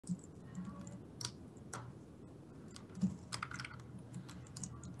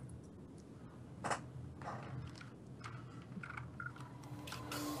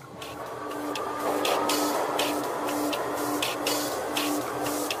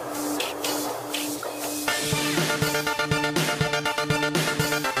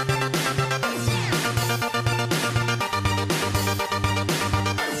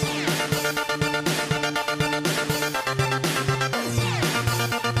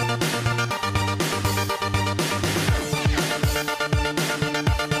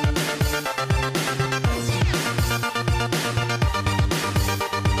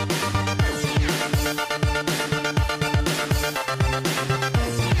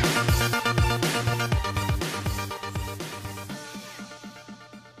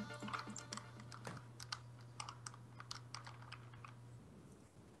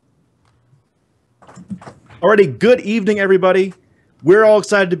Alrighty, good evening, everybody. We're all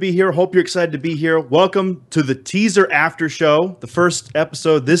excited to be here. Hope you're excited to be here. Welcome to the teaser after show, the first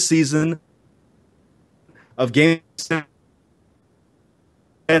episode this season of GameSense,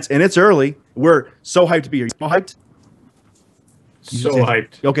 and it's early. We're so hyped to be here. You hyped? So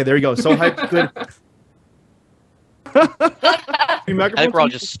hyped. Okay, there you go. So hyped. Good. I think we're all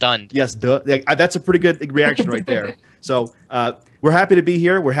just stunned. Yes, that's a pretty good reaction right there. So we're happy to be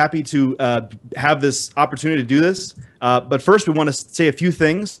here. We're happy to have this opportunity to do this. But first, we want to say a few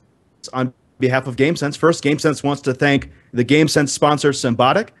things on behalf of GameSense. First, GameSense wants to thank the GameSense sponsor,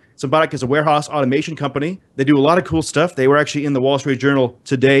 Symbotic. Symbotic is a warehouse automation company. They do a lot of cool stuff. They were actually in the Wall Street Journal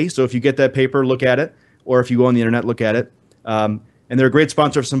today. So if you get that paper, look at it. Or if you go on the internet, look at it. And they're a great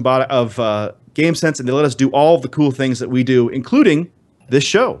sponsor of Symbotic, of GameSense, and they let us do all of the cool things that we do, including this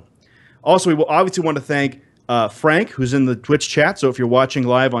show. Also, we will obviously want to thank Frank, who's in the Twitch chat. So if you're watching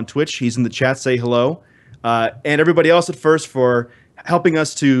live on Twitch, he's in the chat. Say hello. And everybody else at First for helping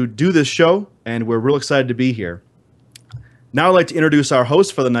us to do this show, and we're real excited to be here. Now I'd like to introduce our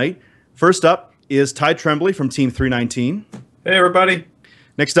host for the night. First up is Ty Tremblay from Team 319. Hey, everybody.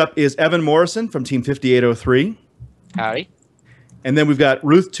 Next up is Evan Morrison from Team 5803. Howdy. And then we've got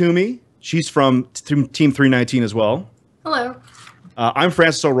Ruth Toomey. She's from Team 319 as well. Hello. I'm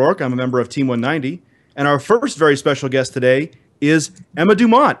Francis O'Rourke. I'm a member of Team 190. And our first very special guest today is Emma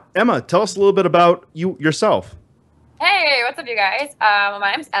Dumont. Emma, tell us a little bit about yourself. Hey, what's up, you guys?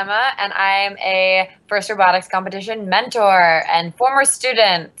 My name's Emma, and I'm a First Robotics Competition mentor and former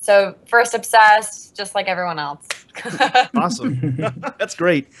student. So First obsessed, just like everyone else. Awesome. That's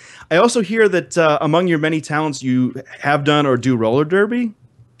great. I also hear that among your many talents, you have done or do roller derby.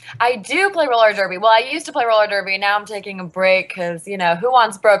 I do play roller derby. Well, I used to play roller derby. Now I'm taking a break because, you know, who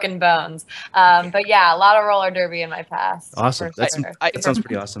wants broken bones? But yeah, a lot of roller derby in my past. Awesome. That sounds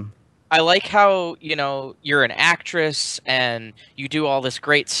pretty awesome. I like how, you know, you're an actress and you do all this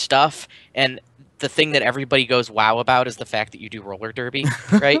great stuff, and the thing that everybody goes wow about is the fact that you do roller derby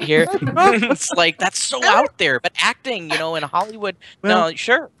right here. It's like, that's so out there. But acting, you know, in Hollywood, Well, no,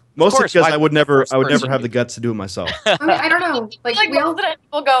 sure. Mostly because I would never have the guts to do it myself. I mean, I don't know. Like most of the time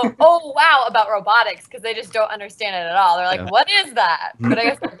people go, oh, wow, about robotics because they just don't understand it at all. They're like, what is that? But I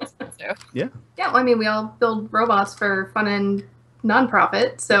guess they're supposed to. Yeah. Yeah, well, I mean, we all build robots for fun and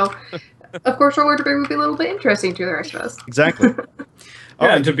non-profit, so of course roller derby would be a little bit interesting to the rest of us. Exactly.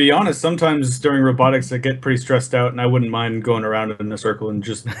 Yeah, and to be honest, sometimes during robotics I get pretty stressed out, and I wouldn't mind going around in a circle and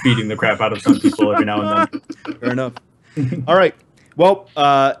just beating the crap out of some people every now and then. Fair enough. All right. Well,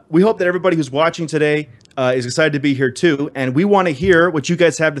 we hope that everybody who's watching today is excited to be here too, and we want to hear what you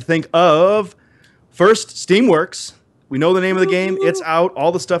guys have to think of First Steamworks. We know the name of the game. It's out.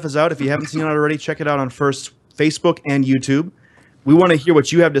 All the stuff is out. If you haven't seen it already, check it out on First Facebook and YouTube. We want to hear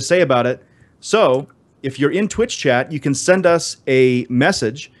what you have to say about it. So if you're in Twitch chat, you can send us a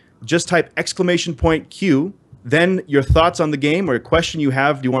message. Just type !Q, then your thoughts on the game or a question you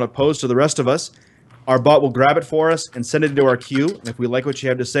have you want to pose to the rest of us. Our bot will grab it for us and send it into our queue. And if we like what you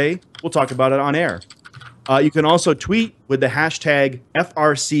have to say, we'll talk about it on air. You can also tweet with the hashtag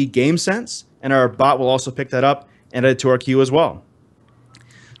FRCGameSense, and our bot will also pick that up and add it to our queue as well.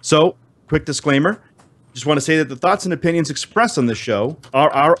 So, quick disclaimer. Just want to say that the thoughts and opinions expressed on this show are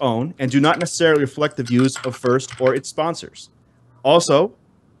our own and do not necessarily reflect the views of First or its sponsors. Also,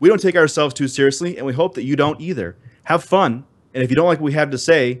 we don't take ourselves too seriously, and we hope that you don't either. Have fun, and if you don't like what we have to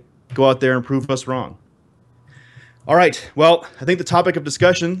say, go out there and prove us wrong. All right, well, I think the topic of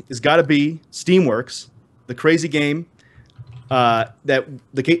discussion has got to be Steamworks, the crazy game well,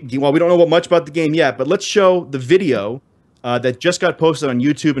 we don't know much about the game yet, but let's show the video that just got posted on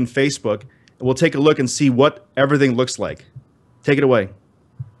YouTube and Facebook. We'll take a look and see what everything looks like. Take it away.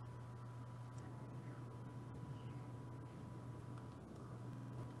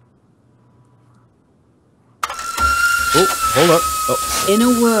 Oh, hold up. Oh. In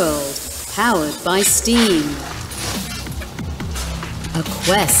a world powered by Steam, a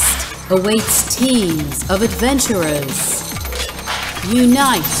quest awaits teams of adventurers.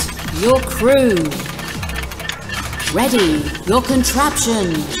 Unite your crew. Ready your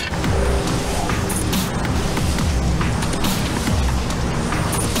contraption.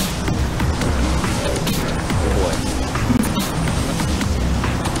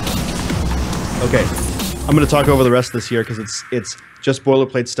 Okay, I'm going to talk over the rest of this here because it's just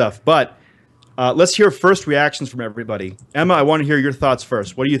boilerplate stuff. But let's hear first reactions from everybody. Emma, I want to hear your thoughts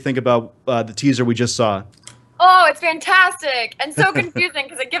first. What do you think about the teaser we just saw? Oh, it's fantastic and so confusing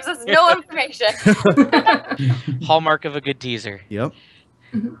because it gives us no information. Hallmark of a good teaser. Yep.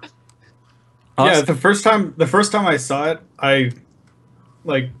 Yeah, the first time I saw it, I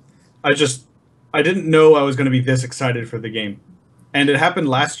just I didn't know I was going to be this excited for the game. And it happened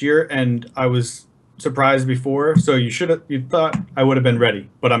last year, and I was surprised before, so you thought I would have been ready,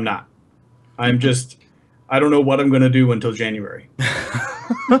 but I'm not. I don't know what I'm going to do until January.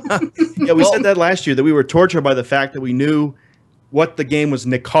 Yeah, we said that last year, that we were tortured by the fact that we knew what the game was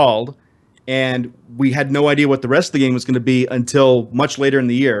called, and we had no idea what the rest of the game was going to be until much later in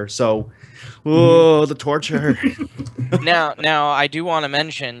the year. So, the torture. Now, I do want to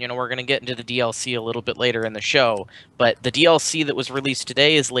mention, we're going to get into the DLC a little bit later in the show, but the DLC that was released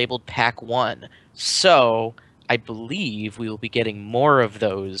today is labeled Pack 1. So, I believe we will be getting more of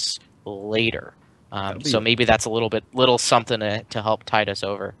those later. So maybe that's a little something to help tide us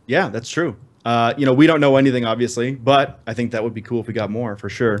over. Yeah, that's true. We don't know anything, obviously, but I think that would be cool if we got more, for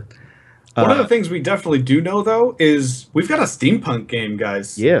sure. One of the things we definitely do know, though, is we've got a steampunk game,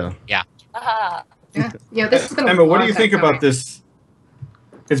 guys. Yeah. Yeah. Yeah, this has been Emma, what do you think about this?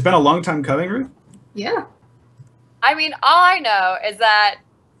 It's been a long time coming, Ruth? Yeah. I mean, all I know is that,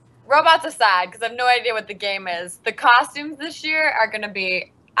 robots aside, because I have no idea what the game is, the costumes this year are going to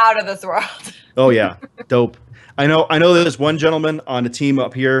be out of this world. Oh yeah, dope. I know there's one gentleman on the team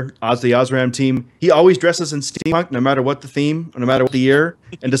up here, the Osram team. He always dresses in steampunk, no matter what the theme, no matter what the year.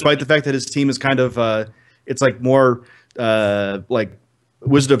 And despite the fact that his team is kind of, it's like more like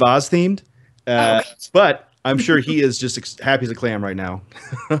Wizard of Oz themed. But I'm sure he is just happy as a clam right now.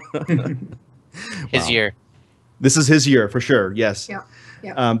 His year. This is his year for sure. Yes.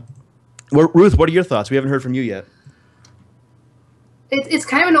 Yeah. Ruth, what are your thoughts? We haven't heard from you yet. It's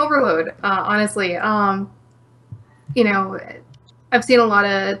kind of an overload, honestly. I've seen a lot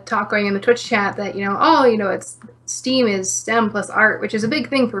of talk going in the Twitch chat that, it's Steam is STEM plus art, which is a big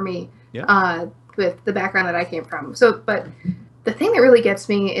thing for me. Yeah. With the background that I came from. So, but the thing that really gets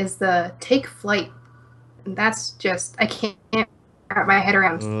me is the take flight. And that's just, I can't wrap my head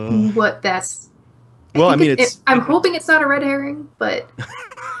around what that's. Well, I mean, I'm hoping it's not a red herring, but.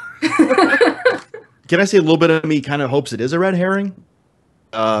 Can I say a little bit of me kind of hopes it is a red herring?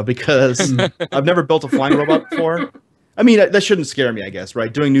 Because I've never built a flying robot before. I mean, that shouldn't scare me, I guess,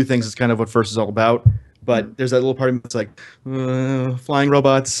 right? Doing new things is kind of what First is all about. But there's that little part of me that's like, flying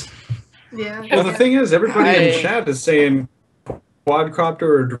robots. Yeah. Well, the thing is, everybody in chat is saying quadcopter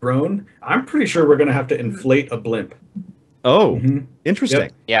or drone. I'm pretty sure we're going to have to inflate a blimp. Oh, interesting.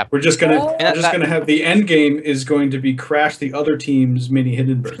 Yep. Yeah. We're just gonna have the end game is going to be crash the other team's mini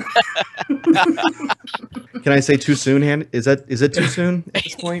Hindenburg. Can I say too soon, Han? Is it too soon at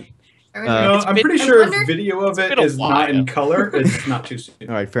this point? I'm pretty sure if video of it is not in color, it's not too soon.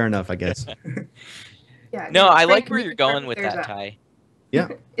 All right, fair enough, I guess. Yeah. No, I like where you're going with that, Ty. Yeah.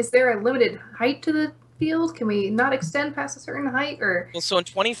 Is there a limited height to the field? Can we not extend past a certain height, or? Well, so in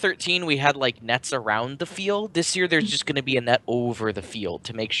 2013 we had like nets around the field. This year there's just going to be a net over the field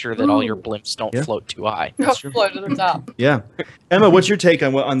to make sure that all your blimps don't float too high. Float to the top. Yeah. Emma, what's your take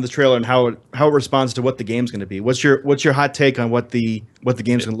on the trailer and how it responds to what the game's going to be? What's your hot take on what the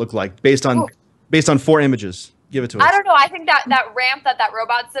game's going to look like based on 4 images? Give it to us. I don't know. I think that ramp that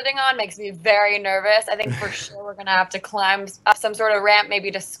robot's sitting on makes me very nervous. I think for sure we're going to have to climb up some sort of ramp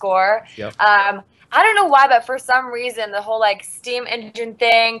maybe to score. Yep. I don't know why, but for some reason, the whole like steam engine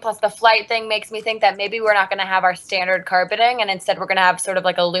thing plus the flight thing makes me think that maybe we're not going to have our standard carpeting, and instead we're going to have sort of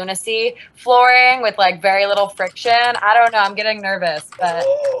like a lunacy flooring with like very little friction. I don't know. I'm getting nervous, but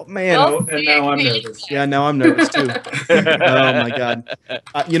oh man, and now I'm nervous. Yeah, now I'm nervous too. Oh my god.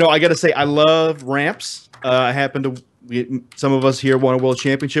 I got to say, I love ramps. I happen to. Some of us here won a world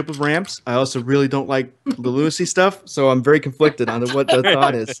championship with ramps. I also really don't like the lunacy stuff, so I'm very conflicted on what the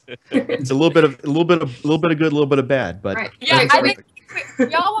thought is. It's a little bit of good, a little bit of bad. But right. Yeah, I think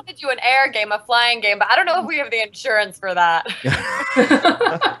y'all want to do an air game, a flying game, but I don't know if we have the insurance for that.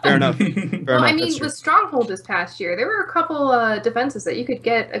 Fair enough. Well, I mean, with Stronghold this past year, there were a couple defenses that you could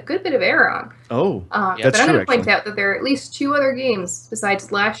get a good bit of air on. Oh, but I'm going to point out that there are at least 2 other games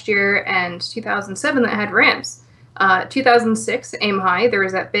besides last year and 2007 that had ramps. 2006, Aim High, there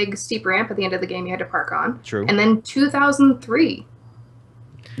was that big steep ramp at the end of the game you had to park on. True. And then 2003.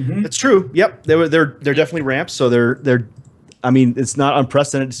 That's true. Yep, they're definitely ramps. So they're. I mean, it's not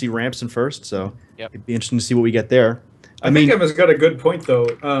unprecedented to see ramps in First. So it'd be interesting to see what we get there. I think Emma's got a good point though.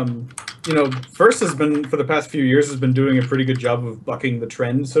 First has been for the past few years has been doing a pretty good job of bucking the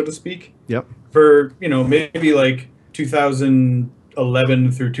trend, so to speak. Yep. For maybe like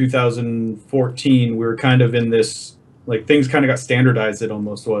 2011 through 2014, we were kind of in this, like, things kind of got standardized, it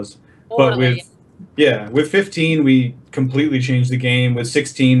almost was. Totally. But with 15, we completely changed the game. With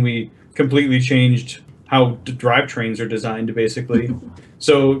 16, we completely changed how drivetrains are designed, basically.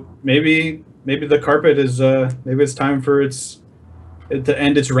 So maybe the carpet is, maybe it's time for it to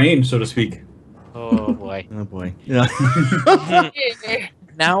end its reign, so to speak. Oh boy. Oh boy. Yeah.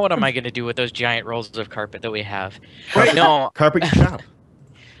 Now what am I going to do with those giant rolls of carpet that we have? Right. No, Carpet your shop.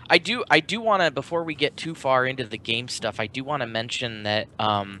 I do want to, before we get too far into the game stuff, I do want to mention that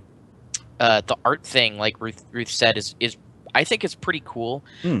the art thing, like Ruth said, is I think it's pretty cool.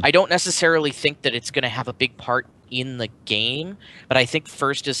 I don't necessarily think that it's going to have a big part in the game, but I think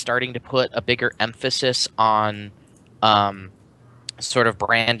First is starting to put a bigger emphasis on sort of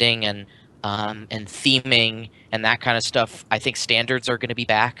branding and theming and that kind of stuff. I think standards are going to be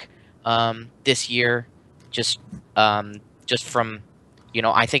back this year, just from,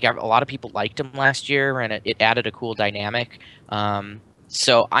 I think a lot of people liked them last year, and it added a cool dynamic.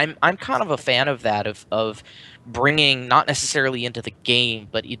 So I'm kind of a fan of that, of bringing, not necessarily into the game,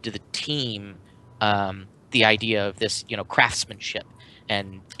 but into the team, the idea of this, craftsmanship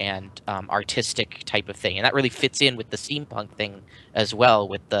and artistic type of thing, and that really fits in with the steampunk thing as well,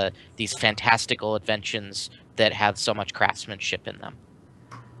 with these fantastical inventions that have so much craftsmanship in them.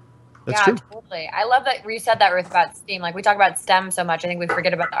 That's true. Totally. I love that you said that, Ruth, about STEAM. Like, we talk about STEM so much, I think we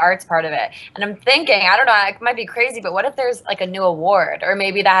forget about the arts part of it. And I'm thinking, I don't know, it might be crazy, but what if there's like a new award, or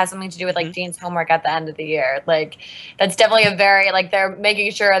maybe that has something to do with like Dean's homework at the end of the year? Like, that's definitely a very, like, they're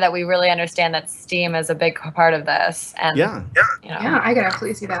making sure that we really understand that STEAM is a big part of this. And Yeah, I could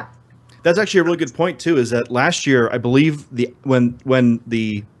absolutely see that. That's actually a really good point too. Is that last year, I believe when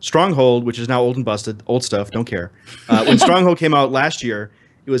the Stronghold, which is now old and busted, old stuff, don't care. When Stronghold came out last year,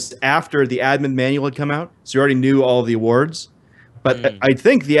 it was after the admin manual had come out, so you already knew all of the awards. But I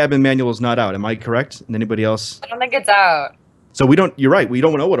think the admin manual is not out. Am I correct? And anybody else? I don't think it's out. So we don't. You're right. We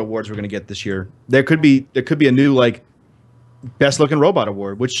don't know what awards we're going to get this year. There could be a new like best looking robot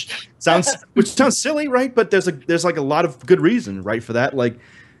award, which sounds silly, right? But there's like a lot of good reason, right, for that. Like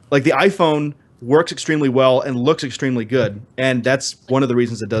the iPhone works extremely well and looks extremely good, and that's one of the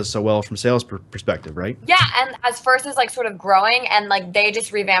reasons it does so well from sales perspective, right? Yeah, and as First is like sort of growing, and like they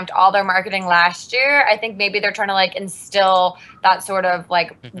just revamped all their marketing last year, I think maybe they're trying to like instill that sort of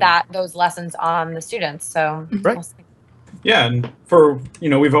like those lessons on the students. So right. We'll see. Yeah, and for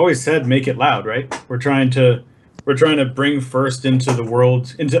we've always said make it loud, right? We're trying to bring First into the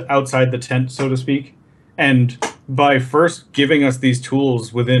world, into outside the tent, so to speak. And by First giving us these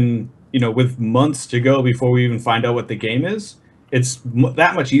tools within with months to go before we even find out what the game is, it's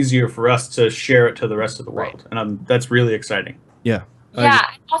that much easier for us to share it to the rest of the world, and that's really exciting. Yeah. Yeah.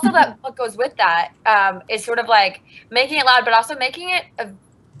 Also, that what goes with that is sort of like making it loud, but also making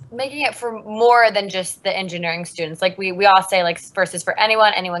it for more than just the engineering students. Like we all say, like, First is for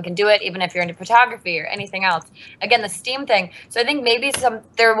anyone can do it, even if you're into photography or anything else. Again, the STEAM thing. So I think maybe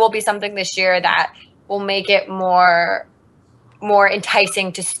there will be something this year that will make it more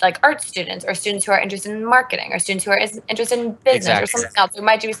enticing to like art students, or students who are interested in marketing, or students who are interested in business or something else. There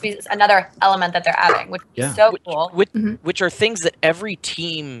might just be another element that they're adding, which is so cool. Which are things that every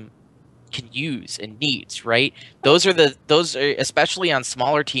team can use and needs, right? Those are especially on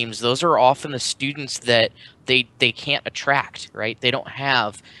smaller teams, those are often the students that they can't attract, right? They don't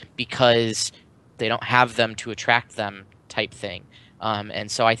have, because they don't have them to attract them, type thing.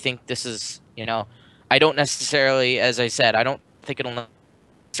 And so I think this is, I don't necessarily, as I said, I don't think it'll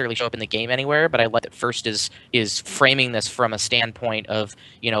necessarily show up in the game anywhere, but I like that First is framing this from a standpoint of,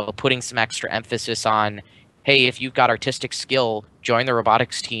 putting some extra emphasis on, hey, if you've got artistic skill, join the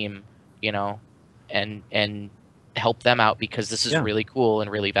robotics team, and help them out, because this is really cool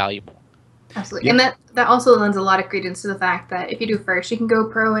and really valuable. Absolutely. And that also lends a lot of credence to the fact that if you do First, you can go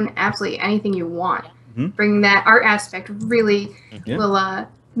pro in absolutely anything you want. Bringing that art aspect really will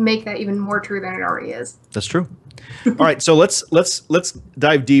make that even more true than it already is. That's true. All right, so let's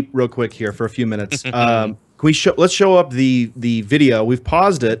dive deep real quick here for a few minutes. Let's show up the video. We've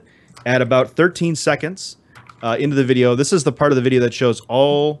paused it at about 13 seconds into the video. This is the part of the video that shows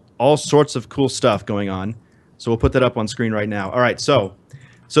all sorts of cool stuff going on. So we'll put that up on screen right now. All right, so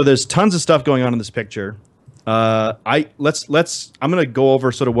there's tons of stuff going on in this picture. I'm gonna go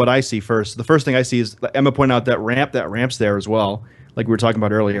over sort of what I see first. The first thing I see is Emma pointed out that ramp's there as well, like we were talking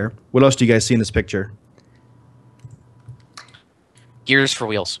about earlier. What else do you guys see in this picture? Gears for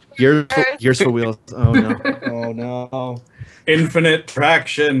wheels. Gears for wheels. Oh no! Oh no! Infinite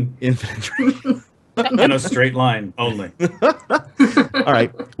traction. Infinite traction. In a straight line only. All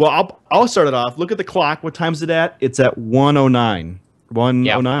right. Well, I'll start it off. Look at the clock. What time is it at? It's at 1:09.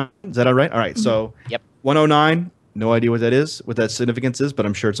 1:09. Is that all right? All right. So 1:09. No idea what that is, what that significance is, but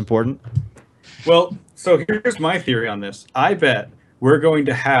I'm sure it's important. Well, so here's my theory on this. I bet we're going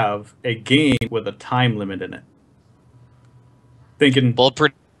to have a game with a time limit in it. Thinking bold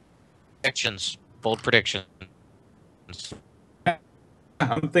predictions.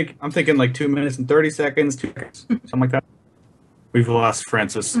 I'm thinking like 2 minutes and 30 seconds, 2 seconds, something like that. We've lost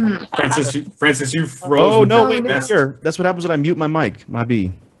Francis. Francis, you froze. Oh no, wait, no. here. That's what happens when I mute my mic. My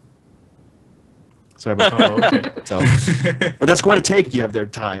B. Sorry about that. So, but that's quite a take you have there,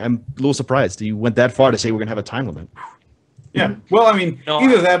 Ty. I'm a little surprised you went that far to say we're gonna have a time limit. Yeah. Well, I mean,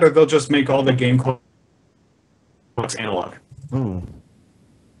 either that or they'll just make all the game clocks analog. Oh,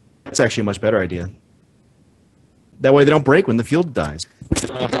 that's actually a much better idea. That way they don't break when the field dies. That's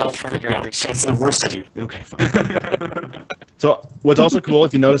the worst idea. Okay, fine. So what's also cool,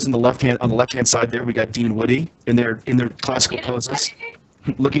 if you notice on the left hand side there, we got Dean and Woody in their classical poses,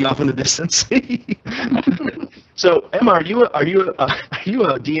 looking off in the distance. So Emma, are you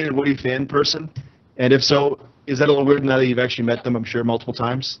a Dean and Woody fan person? And if so, is that a little weird now that you've actually met them? I'm sure multiple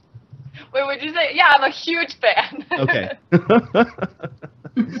times. Wait, would you say? Yeah, I'm a huge fan. Okay.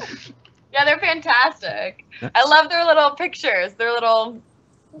 Yeah, they're fantastic. I love their little pictures. Their little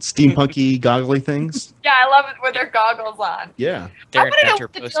Steampunky, goggly things. Yeah, I love it with their goggles on. Yeah. I want to know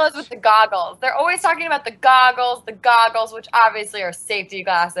what the deal is with the goggles. They're always talking about the goggles, which obviously are safety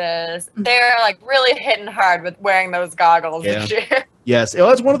glasses. They're like really hitting hard with wearing those goggles this year. Yes.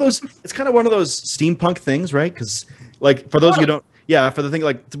 Well, it's one of those. It's kind of one of those steampunk things, right? Because, like, for those who don't, for the thing,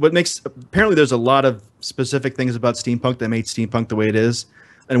 like, what makes apparently there's a lot of specific things about steampunk that made steampunk the way it is,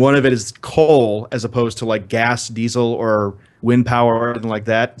 and one of it is coal as opposed to like gas, diesel, or wind power or anything like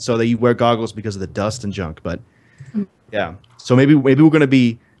that. So they wear goggles because of the dust and junk. But yeah, so maybe we're gonna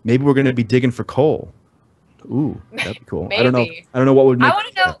be digging for coal. Ooh, that'd be cool. I don't know what would make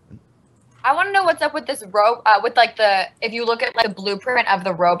I want to know what's up with this with like if you look at like the blueprint of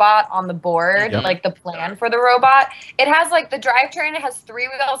the robot on the board, like the plan for the robot, it has like the drivetrain. It has 3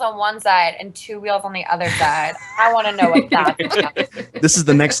 wheels on one side and 2 wheels on the other side. I want to know what that's about. This is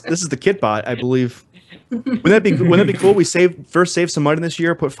the kit bot, I believe. Wouldn't that be cool? We save some money this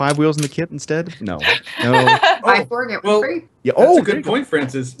year, put 5 wheels in the kit instead? No. Buy 4, get 1 free. Yeah. That's a good point,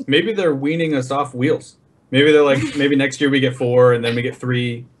 Francis. Maybe they're weaning us off wheels. Maybe they're like, maybe next year we get 4 and then we get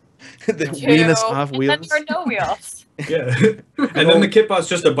 3. They wean us off wheels. And then there are no wheels. Yeah. And then the kitbot's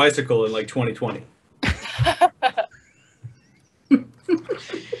just a bicycle in like 2020.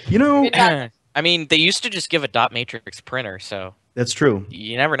 I mean, they used to just give a dot matrix printer, so that's true.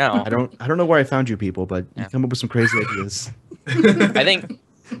 You never know. I don't know where I found you people, but you come up with some crazy ideas. I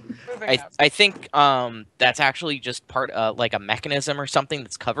think that's actually just part like a mechanism or something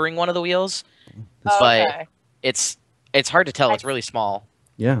that's covering one of the wheels. But it's hard to tell. It's really small.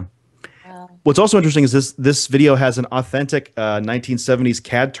 Yeah. What's also interesting is this video has an authentic 1970s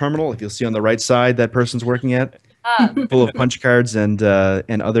CAD terminal. If you'll see on the right side, that person's working at, full of punch cards and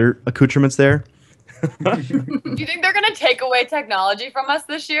other accoutrements there. Do you think they're gonna take away technology from us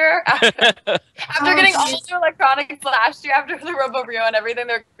this year? After getting all the electronics last year, after the Robo Rio and everything,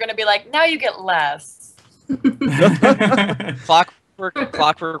 they're gonna be like, now you get less.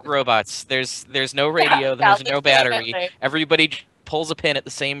 Clockwork robots. There's no radio. There's no battery. Everybody pulls a pin at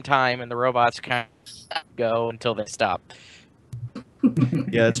the same time, and the robots kind of go until they stop.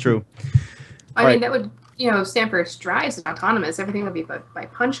 Yeah, that's true. I mean, that would stand for strides and autonomous. Everything would be by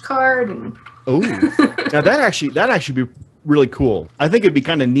punch card and. Oh, now that actually be really cool. I think it'd be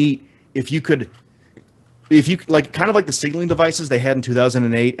kind of neat if you like kind of like the signaling devices they had in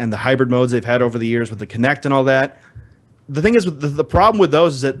 2008 and the hybrid modes they've had over the years with the Kinect and all that. The thing is, the problem with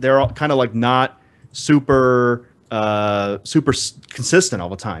those is that they're all kind of like not super consistent all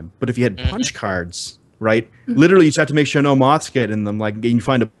the time. But if you had punch cards, right, literally you just have to make sure no moths get in them. Like, and you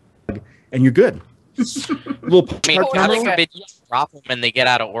find a bug, and you're good. Little punch card terminal. If you drop them and they get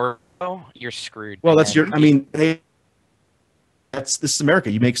out of order, you're screwed. Well, that's your. I mean, this is America.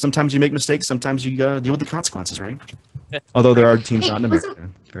 Sometimes you make mistakes. Sometimes you deal with the consequences, right? Although there are teams not in America.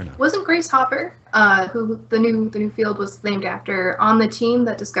 Fair enough. Wasn't Grace Hopper, who the new field was named after, on the team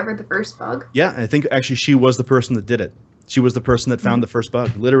that discovered the first bug? Yeah, I think actually she was the person that did it. She was the person that found the first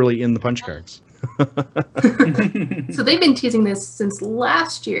bug, literally in the punch cards. So they've been teasing this since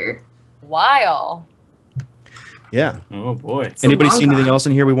last year. Wow. Yeah. Oh boy. It's Anybody see anything else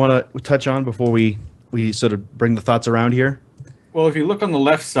in here we want to touch on before we sort of bring the thoughts around here? Well, if you look on the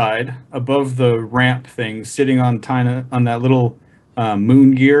left side, above the ramp thing, sitting on that little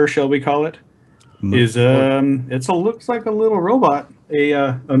moon gear, shall we call it, looks like a little robot,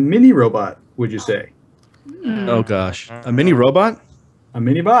 a mini robot, would you say? Oh gosh, a mini robot? A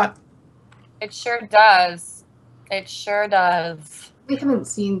mini bot. It sure does. It sure does. We haven't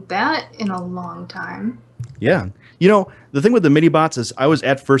seen that in a long time. Yeah. The thing with the mini bots is I was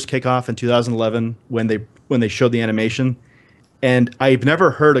at first kickoff in 2011 when they showed the animation, and I've never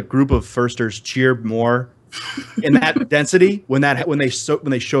heard a group of firsters cheer more in that density when they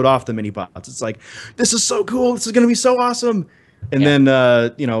showed off the mini bots. It's like, this is so cool. This is going to be so awesome. And then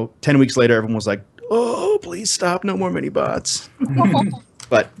 10 weeks later, everyone was like, oh, please stop. No more mini bots.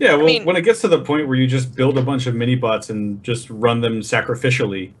 But yeah, well, when it gets to the point where you just build a bunch of mini bots and just run them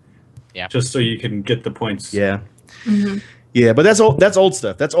sacrificially, just so you can get the points. Yeah. Mm-hmm. Yeah, but that's old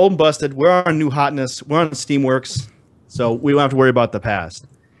stuff. That's old and busted. We're on new hotness. We're on Steamworks, so we don't have to worry about the past.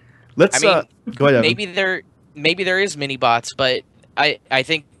 Let's go ahead, Evan. Maybe there is mini bots, but I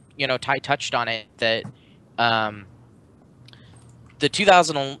think Ty touched on it that the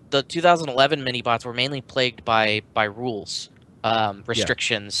 2011 mini bots were mainly plagued by rules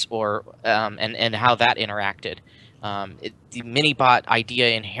restrictions or and how that interacted. The mini bot idea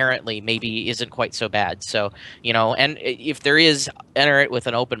inherently maybe isn't quite so bad. So and if there is, enter it with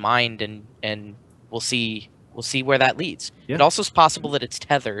an open mind, and we'll see where that leads. Yeah. It also is possible that it's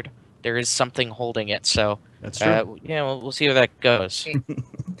tethered. There is something holding it. So that's true. We'll see where that goes. You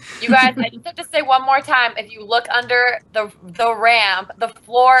guys, I just have to say one more time. If you look under the ramp, the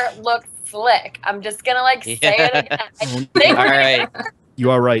floor looks slick. I'm just gonna say it again. All right. You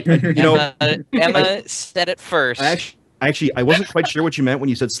are right. Emma said it first. Actually, I wasn't quite sure what you meant when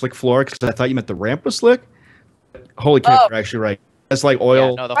you said slick floor, because I thought you meant the ramp was slick. Holy cow, you're actually right. It's like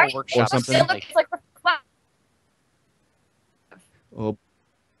oil the whole workshop or something. It looks like Oh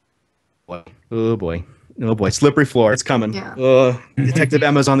boy. Oh boy. Oh boy. Slippery floor. It's coming. Yeah. Detective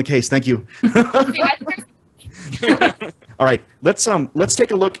Emma's on the case. Thank you. All right. Let's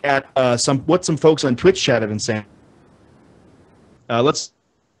take a look at what some folks on Twitch chat have been saying. Let's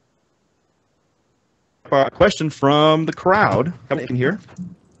a question from the crowd. Come in here.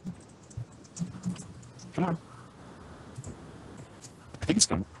 Come on. I think it's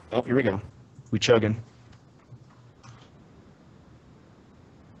coming. Oh, here we go. We chugging.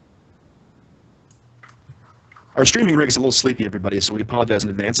 Our streaming rig is a little sleepy, everybody, so we apologize in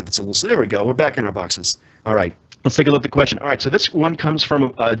advance if it's a little. There we go. We're back in our boxes. All right. Let's take a look at the question. All right. So this one comes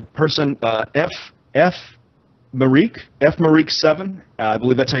from a person, F Marique 7, I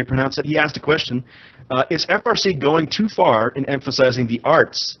believe that's how you pronounce it. He asked a question: is FRC going too far in emphasizing the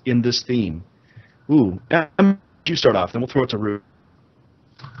arts in this theme? Ooh, you start off, then we'll throw it to Ruth.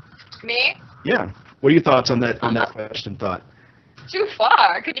 Me? Yeah. What are your thoughts on that question? Too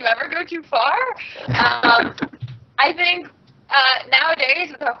far? Could you ever go too far? I think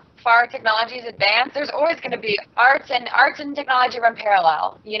nowadays, with how far technology is advanced, there's always going to be arts and technology run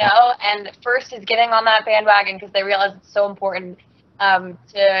parallel, and FIRST is getting on that bandwagon because they realize it's so important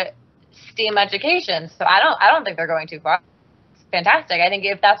to STEAM education. So I don't think they're going too far. It's fantastic. I think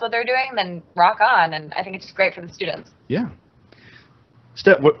if that's what they're doing, then rock on, and I think it's just great for the students. Yeah.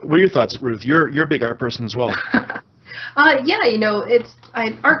 Steph, what are your thoughts, Ruth? You're a big art person as well. Art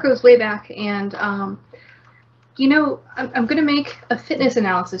goes way back, and I'm going to make a fitness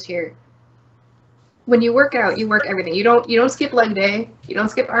analysis here. When you work out, you work everything. You don't skip leg day, you don't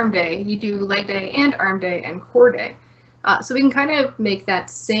skip arm day. You do leg day and arm day and core day. So we can kind of make that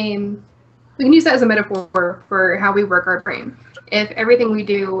same. We can use that as a metaphor for how we work our brain. If everything we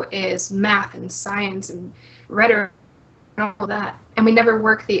do is math and science and rhetoric and all that, and we never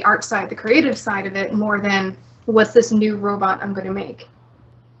work the art side, the creative side of it, more than what's this new robot I'm going to make,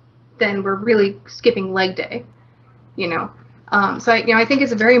 then we're really skipping leg day, So I think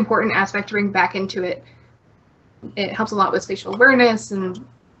it's a very important aspect to bring back into it. It helps a lot with spatial awareness and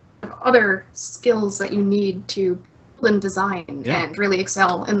other skills that you need to blend design and really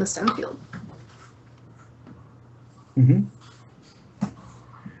excel in the STEM field. Mm-hmm.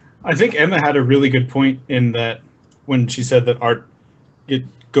 I think Emma had a really good point in that when she said that art, it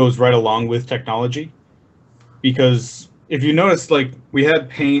goes right along with technology. Because if you notice, we had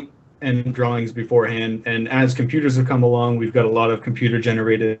paint and drawings beforehand, and as computers have come along, we've got a lot of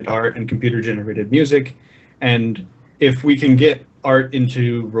computer-generated art and computer-generated music. And if we can get art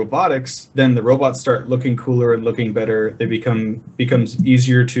into robotics, then the robots start looking cooler and looking better. They becomes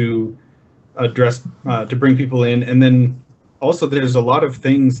easier to address, to bring people in. And then also there's a lot of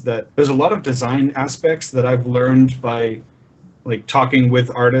design aspects that I've learned by talking with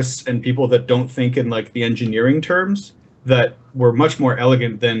artists and people that don't think in the engineering terms, that were much more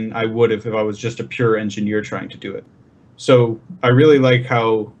elegant than I would if I was just a pure engineer trying to do it. So I really like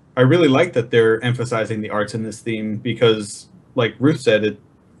that they're emphasizing the arts in this theme, because like Ruth said, it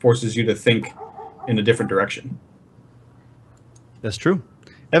forces you to think in a different direction. That's true.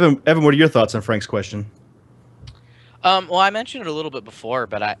 Evan, what are your thoughts on Frank's question? Well, I mentioned it a little bit before,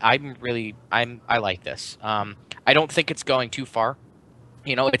 but I like this. I don't think it's going too far.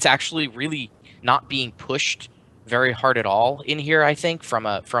 It's actually really not being pushed very hard at all in here. I think from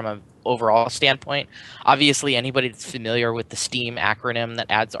a overall standpoint. Obviously, anybody that's familiar with the STEAM acronym that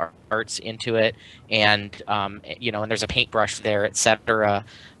adds arts into it, and and there's a paintbrush there, etc.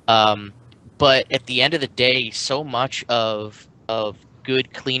 But at the end of the day, so much of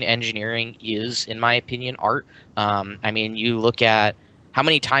good, clean engineering is, in my opinion, art. I mean, you look at how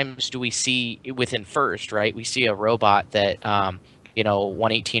many times do we see within First, right? We see a robot that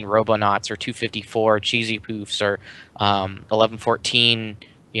 118 Robonauts or 254 Cheesy Poofs or 1114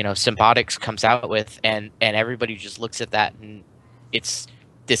 Symbiotics comes out with, and everybody just looks at that, and it's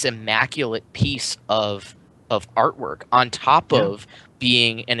this immaculate piece of artwork on top of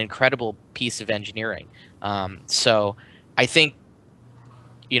being an incredible piece of engineering. So I think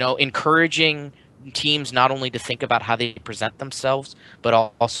encouraging teams not only to think about how they present themselves, but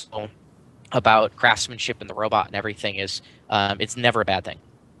also about craftsmanship in the robot and everything is it's never a bad thing.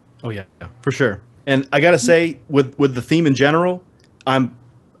 Oh yeah, for sure. And I gotta say, with the theme in general, I'm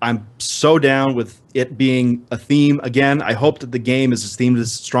so down with it being a theme again. I hope that the game is as themed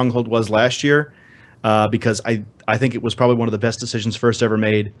as Stronghold was last year, because I think it was probably one of the best decisions First ever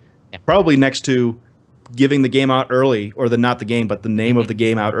made. Yeah. Probably next to giving the game out early, or not the game, but the name of the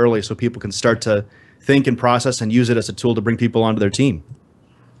game out early, so people can start to think and process and use it as a tool to bring people onto their team.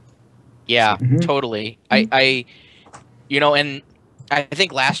 Yeah, totally. And I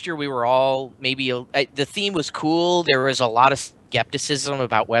think last year we were all the theme was cool. There was a lot of skepticism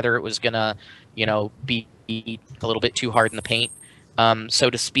about whether it was gonna, be a little bit too hard in the paint, so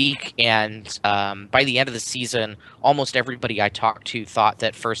to speak. And by the end of the season, almost everybody I talked to thought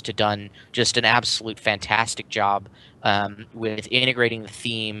that First had done just an absolute fantastic job with integrating the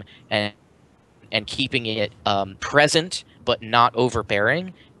theme and keeping it present but not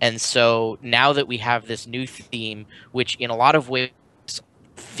overbearing. And so now that we have this new theme, which in a lot of ways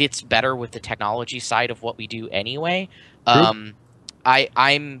fits better with the technology side of what we do anyway,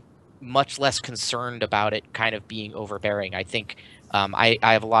 I'm much less concerned about it kind of being overbearing. I think I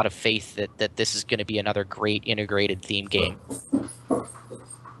have a lot of faith that this is going to be another great integrated theme game.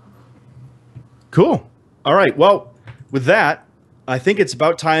 Cool. All right. Well, with that, I think it's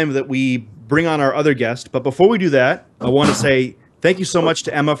about time that we bring on our other guest. But before we do that, I want to say thank you so much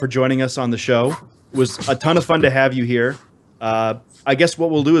to Emma for joining us on the show. It was a ton of fun to have you here. I guess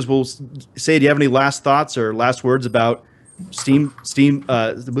what we'll do is we'll say, do you have any last thoughts or last words about Steam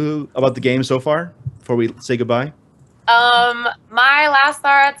about the game so far before we say goodbye? My last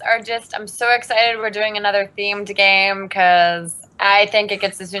thoughts are just, I'm so excited we're doing another themed game because I think it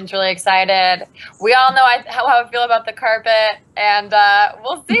gets the students really excited. We all know how I feel about the carpet, and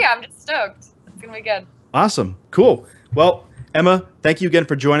we'll see. I'm just stoked. It's gonna be good. Awesome. Cool. Well, Emma, thank you again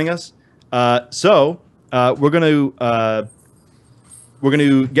for joining us. So we're gonna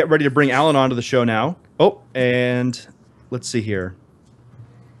get ready to bring Alan onto the show now. Oh, and let's see here.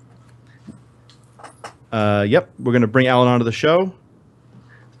 Yep, we're going to bring Alan onto the show.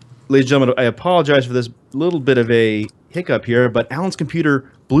 Ladies and gentlemen, I apologize for this little bit of a hiccup here, but Alan's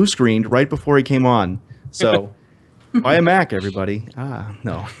computer blue screened right before he came on. So, buy a Mac, everybody. No.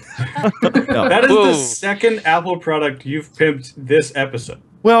 No. That is the second Apple product you've pimped this episode.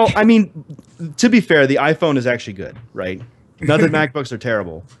 Well, I mean, to be fair, the iPhone is actually good, right? Not that MacBooks are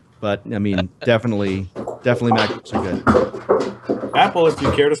terrible, but I mean, definitely MacBooks are good. Apple, if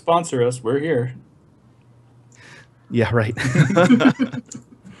you care to sponsor us, we're here. Yeah, right.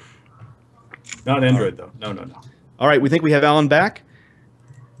 Not Android, though. No. All right, we think we have Alan back.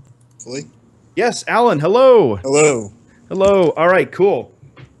 Hopefully. Yes, Alan, hello. Hello. Hello. All right, cool.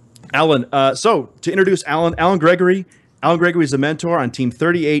 Alan, so to introduce Alan Gregory. Alan Gregory is a mentor on Team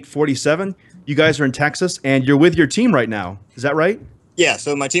 3847. You guys are in Texas, and you're with your team right now. Is that right? Yeah,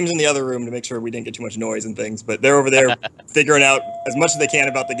 so my team's in the other room to make sure we didn't get too much noise and things, but they're over there figuring out as much as they can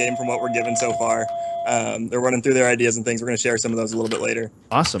about the game from what we're given so far. They're running through their ideas and things. We're going to share some of those a little bit later.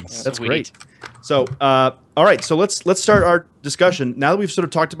 Awesome. That's great. So, all right, so let's start our discussion. Now that we've sort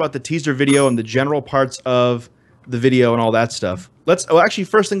of talked about the teaser video and the general parts of the video and all that stuff, actually,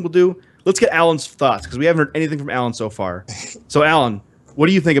 first thing we'll do, let's get Alan's thoughts, because we haven't heard anything from Alan so far. So, Alan, what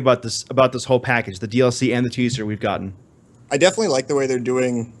do you think about this whole package, the DLC and the teaser we've gotten? I definitely like the way they're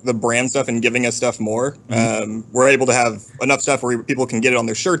doing the brand stuff and giving us stuff more. We're able to have enough stuff where people can get it on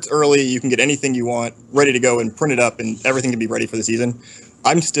their shirts early. You can get anything you want ready to go and print it up, and everything can be ready for the season.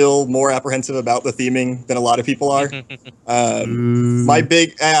 I'm still more apprehensive about the theming than a lot of people are. My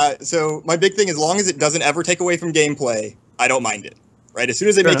big thing, as long as it doesn't ever take away from gameplay, I don't mind it. Right? As soon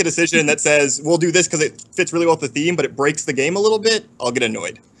as they make a decision that says, we'll do this because it fits really well with the theme, but it breaks the game a little bit, I'll get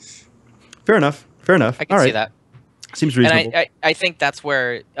annoyed. Fair enough. I can see that. Seems reasonable. And I think that's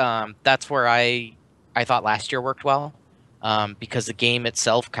where I thought last year worked well. because the game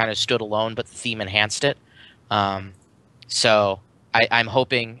itself kind of stood alone, but the theme enhanced it. So I'm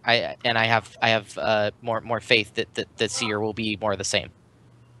hoping I have more faith that this year will be more of the same.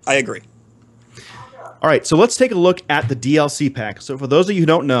 I agree. All right, so let's take a look at the DLC pack. So for those of you who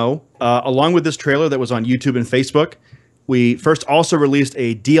don't know, along with this trailer that was on YouTube and Facebook, we first also released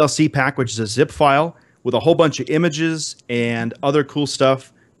a DLC pack, which is a zip file with a whole bunch of images and other cool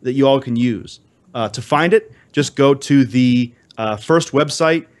stuff that you all can use. To find it, just go to the first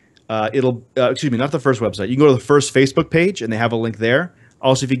website. Excuse me, not the first website. You can go to the first Facebook page, and they have a link there.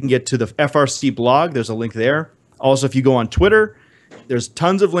 Also, if you can get to the FRC blog, there's a link there. Also, if you go on Twitter, there's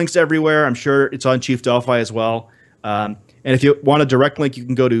tons of links everywhere. I'm sure it's on Chief Delphi as well. And if you want a direct link, you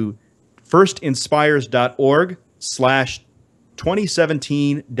can go to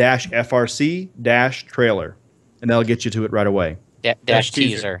firstinspires.org/2017-FRC-trailer, and that'll get you to it right away. Dash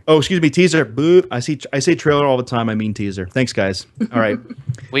teaser. Oh, excuse me, teaser. Boop. I say trailer all the time. I mean teaser. Thanks, guys. All right.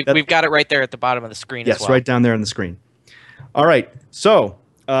 We've got it right there at the bottom of the screen. Yes, as well. right down there on the screen. All right. So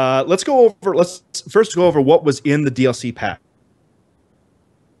let's first go over what was in the DLC pack.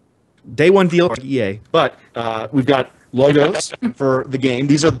 Day one DLC EA, but we've got logos for the game.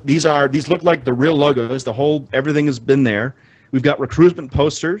 These look like the real logos. Everything has been there. We've got recruitment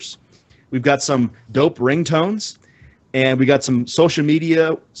posters. We've got some dope ringtones. And we got some social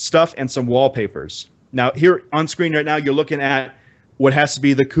media stuff and some wallpapers. Now, here on screen right now, you're looking at what has to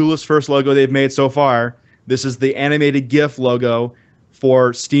be the coolest first logo they've made so far. This is the animated GIF logo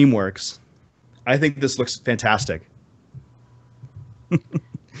for Steamworks. I think this looks fantastic.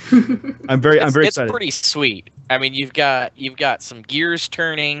 I'm very excited. It's pretty sweet. I mean, you've got some gears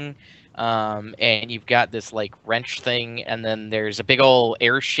turning, and you've got this like wrench thing, and then there's a big old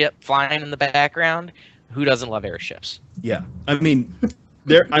airship flying in the background. Who doesn't love airships? Yeah, I mean,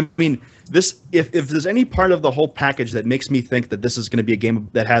 this. If there's any part of the whole package that makes me think that this is going to be a game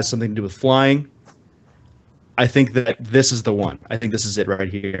that has something to do with flying, I think that this is the one. I think this is it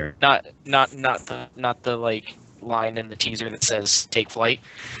right here. Not the like line in the teaser that says "take flight."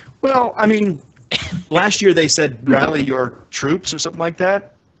 Well, I mean, last year they said rally your troops or something like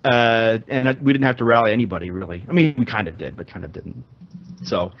that, and we didn't have to rally anybody really. I mean, we kind of did, but kind of didn't.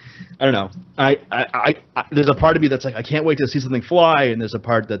 So, I don't know. I there's a part of me that's like, I can't wait to see something fly, and there's a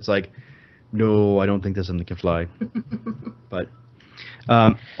part that's like, no, I don't think there's something can fly. But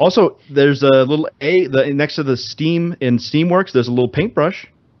also, there's a little next to the Steam in Steamworks. There's a little paintbrush,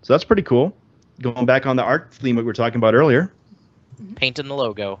 so that's pretty cool. Going back on the art theme that we were talking about earlier. Painting the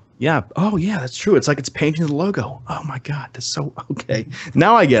logo. Yeah. Oh, yeah, that's true. It's like it's painting the logo. Oh my God, that's so okay.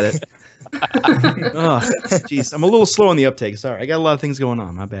 Now I get it. Oh, jeez, I'm a little slow on the uptake. Sorry, I got a lot of things going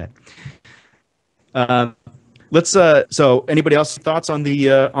on. My bad. So anybody else thoughts on the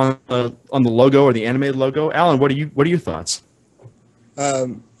logo or the animated logo? Alan, what are your thoughts?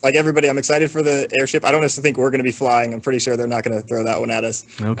 Like everybody, I'm excited for the airship. I don't necessarily think we're going to be flying. I'm pretty sure they're not going to throw that one at us.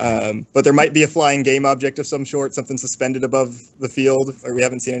 Okay. But there might be a flying game object of some sort, something suspended above the field, or we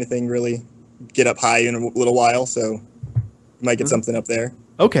haven't seen anything really get up high in a little while, so we might get something up there.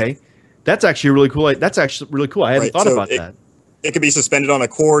 Okay. That's actually really cool. I hadn't thought about that. It could be suspended on a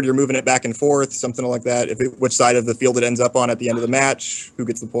cord. You're moving it back and forth, something like that. Which side of the field it ends up on at the end of the match, who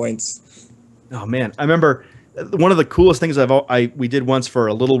gets the points. Oh, man. I remember one of the coolest things we did once for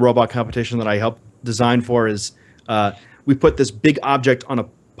a little robot competition that I helped design for is we put this big object on a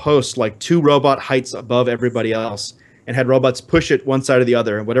post like 2 robot heights above everybody else and had robots push it one side or the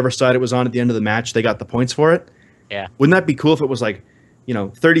other. And whatever side it was on at the end of the match, they got the points for it. Yeah. Wouldn't that be cool if it was like,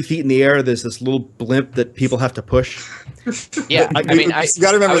 30 feet in the air, there's this little blimp that people have to push. Yeah, you got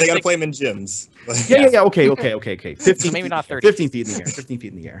to remember they got to play them in gyms. Yeah. Okay. 15, so maybe not 30. 15 feet in the air. 15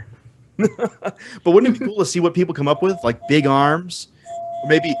 feet in the air. But wouldn't it be cool to see what people come up with, like big arms, or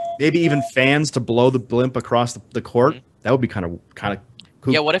maybe even fans to blow the blimp across the court? Mm-hmm. That would be kind of cool.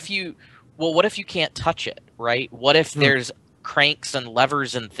 Yeah. What if you can't touch it, right? What if there's cranks and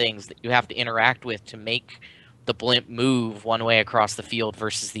levers and things that you have to interact with to make the blimp move one way across the field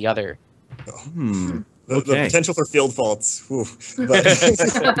versus the other? The potential for field faults. Well,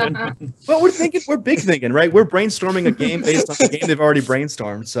 we're big thinking, right? We're brainstorming a game based on the game they've already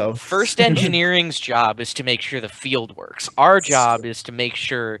brainstormed. So First Engineering's job is to make sure the field works. Our job is to make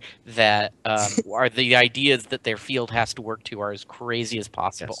sure that the ideas that their field has to work to are as crazy as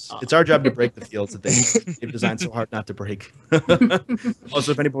possible. Yes. It's our job to break the fields that they've designed so hard not to break.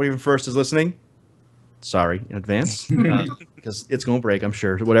 Also, if anybody from First is listening, sorry in advance, because it's going to break, I'm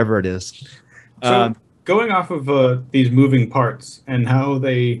sure, whatever it is. So going off of these moving parts and how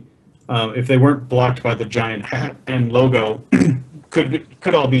they, if they weren't blocked by the giant hat and logo,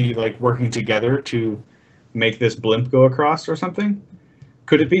 could all be like working together to make this blimp go across or something.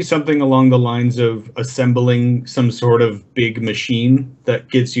 Could it be something along the lines of assembling some sort of big machine that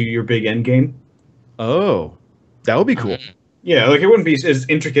gets you your big end game? Oh, that would be cool. Yeah, like it wouldn't be as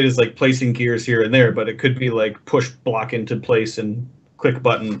intricate as like placing gears here and there, but it could be like push block into place and click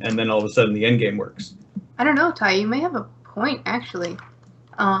button, and then all of a sudden the end game works. I don't know, Ty. You may have a point actually.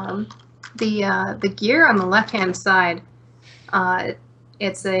 The gear on the left hand side,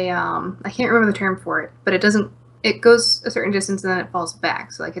 it's a I can't remember the term for it, but it doesn't. It goes a certain distance and then it falls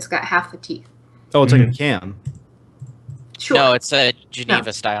back. So like it's got half the teeth. Oh, it's like a cam. Sure. No, it's a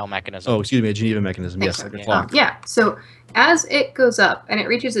Geneva style mechanism. Oh, excuse me, a Geneva mechanism. Yes, like a clock. Yeah. So as it goes up and it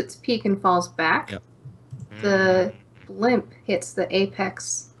reaches its peak and falls back, the blimp hits the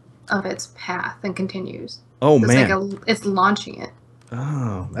apex of its path and continues. Oh so man, it's launching it.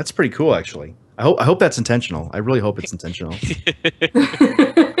 Oh, that's pretty cool, actually. I hope that's intentional. I really hope it's intentional.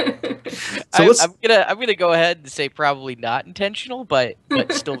 So I'm gonna go ahead and say probably not intentional, but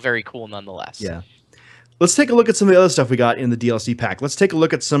still very cool nonetheless. Yeah. Let's take a look at some of the other stuff we got in the DLC pack. Let's take a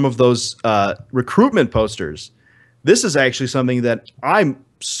look at some of those recruitment posters. This is actually something that I'm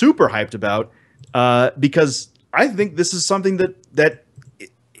super hyped about because I think this is something that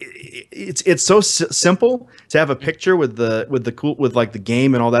it's so simple to have a picture with the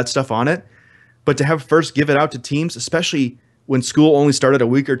game and all that stuff on it, but to have first give it out to teams, especially when school only started a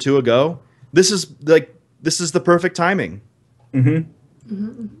week or two ago, this is the perfect timing.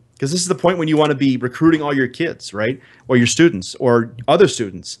 Because this is the point when you want to be recruiting all your kids, right? Or your students or other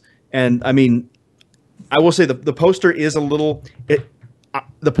students. And I mean, I will say the poster is a little,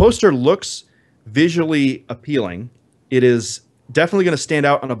 the poster looks visually appealing. It is definitely going to stand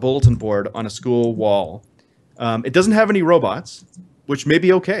out on a bulletin board on a school wall. It doesn't have any robots, which may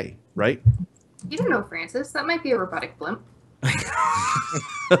be okay, right? You don't know, Francis. That might be a robotic blimp.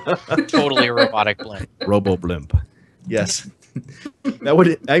 Totally a robotic blimp. Robo blimp. Yes.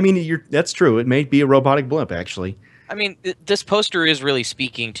 That's true. It may be a robotic blimp, actually. I mean, this poster is really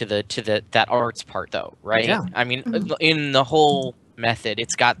speaking to that arts part, though, right? Yeah. I mean, in the whole method,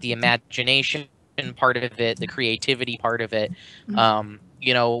 it's got the imagination part of it, the creativity part of it,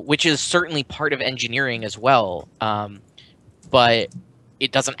 which is certainly part of engineering as well. But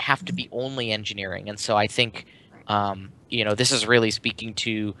it doesn't have to be only engineering, and so I think, this is really speaking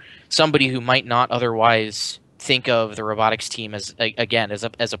to somebody who might not otherwise think of the robotics team as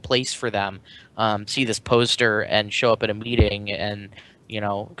a place for them. See this poster and show up at a meeting and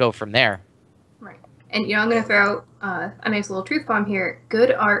go from there. Right. And I'm going to throw out a nice little truth bomb here.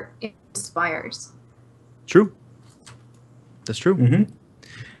 Good art inspires. True. That's true. And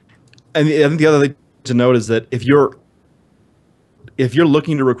I think the other thing to note is that if you're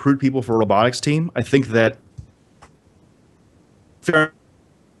looking to recruit people for a robotics team, I think that fair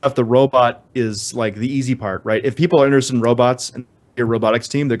enough, the robot is like the easy part, right? If people are interested in robots and your robotics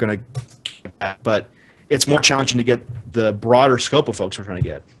team, they're going to, but it's more challenging to get the broader scope of folks we're trying to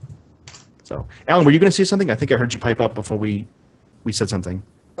get. So, Alan, were you going to say something? I think I heard you pipe up before we said something.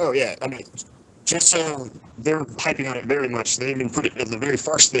 Oh yeah, I mean, just so they're hyping on it very much, they even put it as the very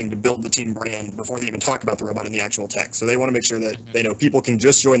first thing to build the team brand before they even talk about the robot in the actual tech. So they want to make sure that they know people can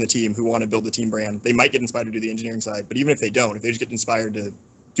just join the team who want to build the team brand. They might get inspired to do the engineering side, but even if they don't, if they just get inspired to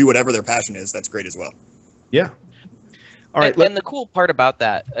do whatever their passion is, that's great as well. Yeah. All right. And the cool part about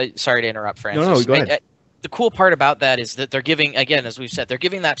that, sorry to interrupt, Francis. No, go ahead. The cool part about that is that they're giving, again, as we've said, they're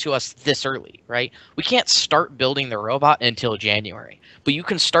giving that to us this early, right? We can't start building the robot until January, but you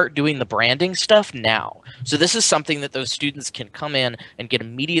can start doing the branding stuff now. So this is something that those students can come in and get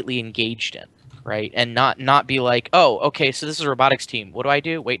immediately engaged in, right? And not be like, oh, okay, so this is a robotics team. What do I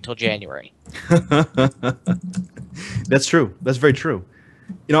do? Wait till January. That's true. That's very true.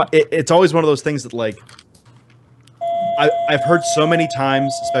 It's always one of those things that, like, I've heard so many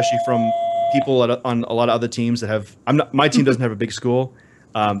times, especially from people on a lot of other teams that have. My team doesn't have a big school.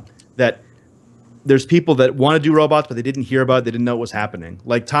 That there's people that want to do robots, but they didn't hear about it. They didn't know what was happening.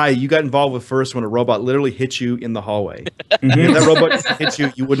 Like Ty, you got involved with first when a robot literally hit you in the hallway. If that robot hit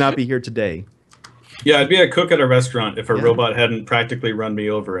you, you would not be here today. Yeah, I'd be a cook at a restaurant if a robot hadn't practically run me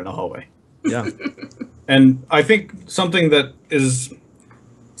over in a hallway. Yeah. And I think something that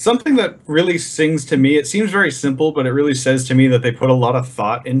really sings to me, it seems very simple, but it really says to me that they put a lot of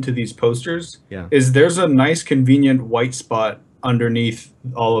thought into these posters, is there's a nice convenient white spot underneath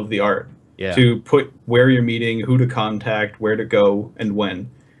all of the art to put where you're meeting, who to contact, where to go, and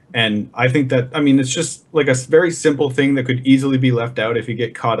when. And I think that, it's just like a very simple thing that could easily be left out if you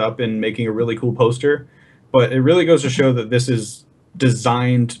get caught up in making a really cool poster. But it really goes to show that this is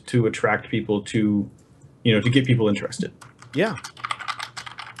designed to attract people to get people interested. Yeah.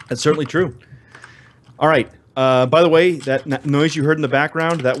 That's certainly true. All right. By the way, that noise you heard in the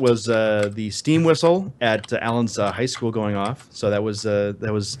background, that was the steam whistle at Alan's high school going off. So that was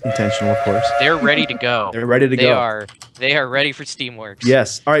intentional, of course. They're ready to go. They're ready to go. They are ready for Steamworks.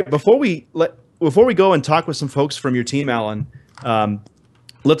 Yes. All right. Before we go and talk with some folks from your team, Alan,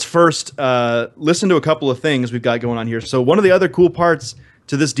 let's first listen to a couple of things we've got going on here. So one of the other cool parts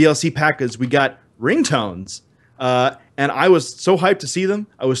to this DLC pack is we got ringtones. And I was so hyped to see them.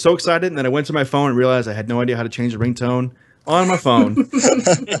 I was so excited, and then I went to my phone and realized I had no idea how to change the ringtone on my phone.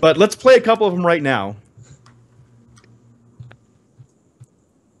 But let's play a couple of them right now.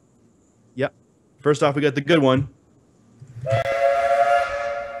 Yep. First off, we got the good one.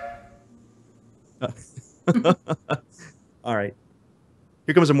 All right.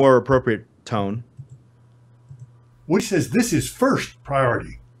 Here comes a more appropriate tone. Which says this is first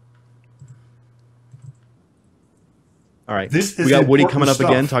priority. All right. This is we got Woody important coming up stuff.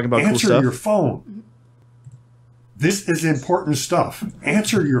 again, talking about Answer cool stuff. Answer your phone. This is important stuff.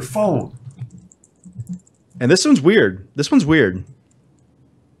 Answer your phone. And this one's weird. This one's weird.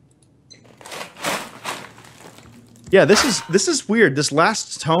 Yeah, this is weird. This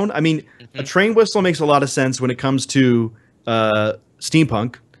last tone. I mean, a train whistle makes a lot of sense when it comes to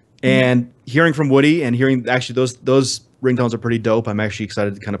steampunk. And hearing from Woody and hearing actually those ringtones are pretty dope. I'm actually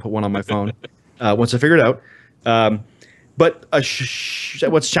excited to kind of put one on my phone once I figure it out. But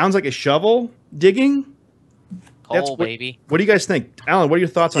what sounds like a shovel digging? Coal, baby. What do you guys think? Alan, what are your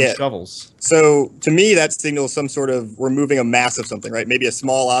thoughts on shovels? So to me, that signals some sort of, we're moving a mass of something, right? Maybe a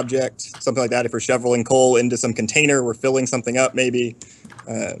small object, something like that. If we're shoveling coal into some container, we're filling something up maybe.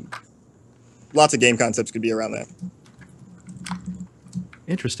 Lots of game concepts could be around that.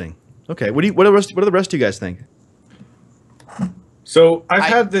 Interesting. Okay. What do the rest of you guys think? So I've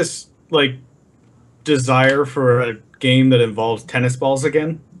had this desire for a game that involves tennis balls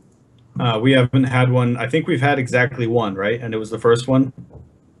again. We haven't had one. I think we've had exactly one, right? And it was the first one.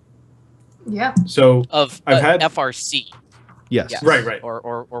 Yeah. So I've had FRC. Yes. Right.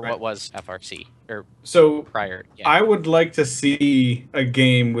 Or what was FRC or so prior? Yeah. I would like to see a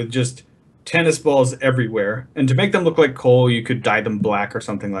game with just tennis balls everywhere, and to make them look like coal, you could dye them black or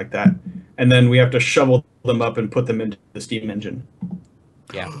something like that, and then we have to shovel them up and put them into the steam engine.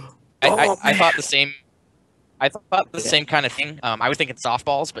 Yeah. I thought the same. I thought the same kind of thing. I was thinking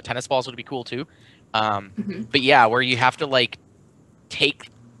softballs, but tennis balls would be cool too. But yeah, where you have to take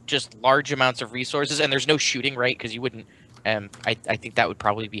just large amounts of resources, and there's no shooting, right? Because you wouldn't. I think that would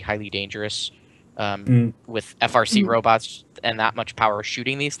probably be highly dangerous with FRC robots and that much power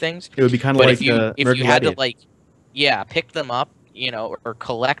shooting these things. It would be kind of like if you had to pick them up, or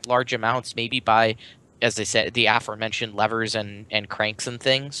collect large amounts, maybe by, as I said, the aforementioned levers and cranks and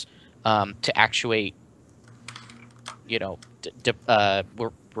things to actuate.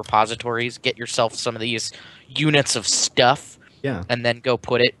 Repositories, get yourself some of these units of stuff, and then go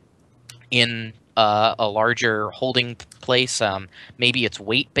put it in a larger holding place. Maybe it's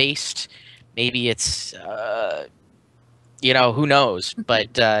weight based, maybe it's who knows,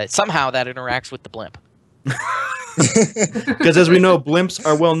 but somehow that interacts with the blimp. Because as we know, blimps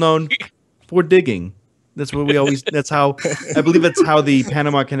are well known for digging. That's what we always. That's how I believe. That's how the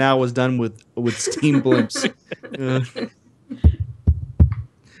Panama Canal was done with steam blimps.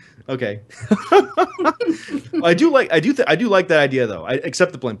 Okay. I do like that idea though. I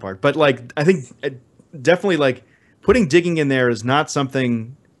accept the blimp part, but I think definitely putting digging in there is not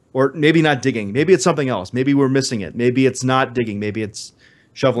something, or maybe not digging. Maybe it's something else. Maybe we're missing it. Maybe it's not digging. Maybe it's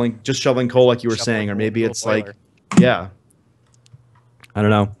shoveling coal like you were saying, or maybe it's yeah. I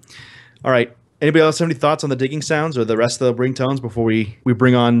don't know. All right. Anybody else have any thoughts on the digging sounds or the rest of the ringtones before we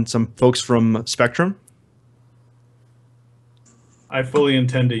bring on some folks from Spectrum? I fully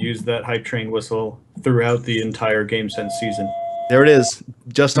intend to use that hype train whistle throughout the entire GameSense season. There it is.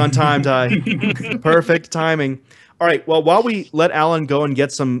 Just on time, Ty. Perfect timing. All right. Well, while we let Alan go and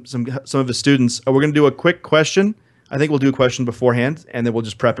get some of his students, we're going to do a quick question. I think we'll do a question beforehand, and then we'll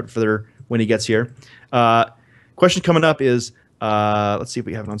just prep it for when he gets here. Question coming up is, let's see if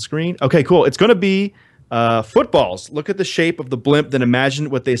we have it on screen. Okay, cool. It's going to be footballs. Look at the shape of the blimp, then imagine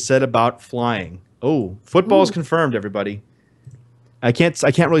what they said about flying. Oh, football is confirmed, everybody. I can't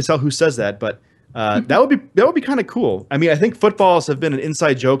really tell who says that, but that would be kind of cool. I mean, I think footballs have been an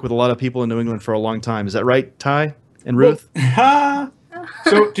inside joke with a lot of people in New England for a long time. Is that right, Ty and Ruth?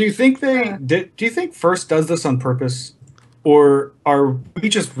 So, do you think Do you think First does this on purpose, or are we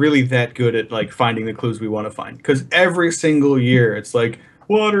just really that good at finding the clues we want to find? Because every single year, it's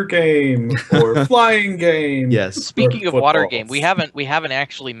water game or flying game. Yes. Speaking of water game, footballs. we haven't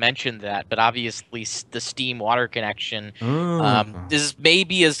actually mentioned that, but obviously the Steam water connection this is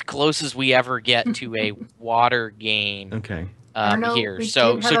maybe as close as we ever get to a water game. Okay. Here.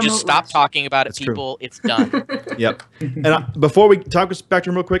 So just stop talking about it, people. It's done. Yep. And before we talk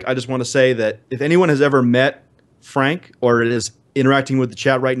Spectrum real quick, I just want to say that if anyone has ever met Frank or is interacting with the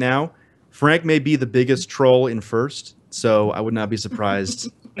chat right now, Frank may be the biggest troll in first, so I would not be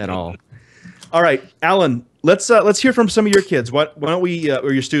surprised at all. All right, Alan, let's hear from some of your kids. Why don't we,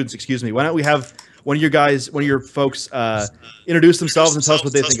 or your students, excuse me? Why don't we have one of your folks introduce themselves and tell us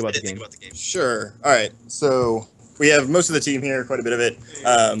what they think about the game? Sure. All right. So we have most of the team here, quite a bit of it.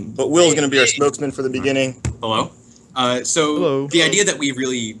 But Will's going to be our spokesman for the beginning. Hello. So Hello. The idea that we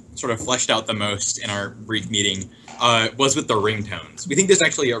really sort of fleshed out the most in our brief meeting was with the ringtones. We think there's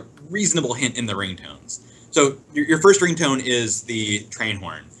actually a reasonable hint in the ringtones. So your first ringtone is the train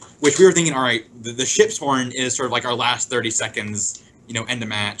horn, which we were thinking, all right, the ship's horn is sort of like our last 30 seconds, end a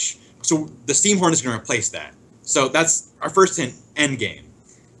match. So the steam horn is going to replace that. So that's our first hint, end game.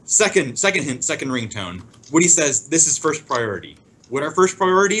 Second hint, second ringtone. Woody says this is first priority. What are first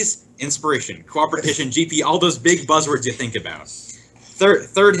priorities? Inspiration, cooperation, GP, all those big buzzwords you think about.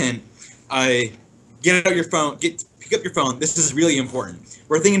 Third hint, get out your phone, pick up your phone. This is really important.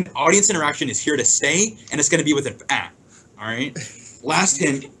 We're thinking audience interaction is here to stay, and it's going to be with an app. All right. Last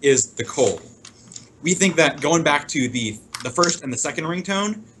hint is the cold. We think that going back to the first and the second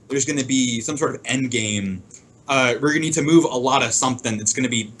ringtone, there's going to be some sort of end game. We're going to need to move a lot of something that's going to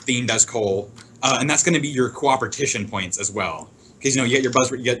be themed as coal, and that's going to be your cooperation points as well. Because you get your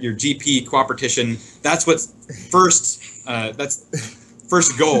buzzword, you get your GP cooperation. That's what's first. That's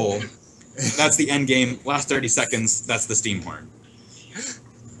first goal. That's the end game. Last 30 seconds. That's the steam horn.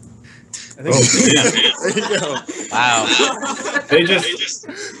 There you go. Wow. They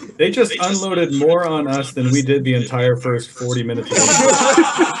just unloaded more on us than we did the entire first 40 minutes.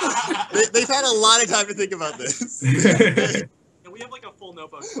 They've had a lot of time to think about this. And we have like a full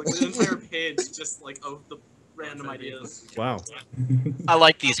notebook, like an entire page just like of the random ideas. Wow. I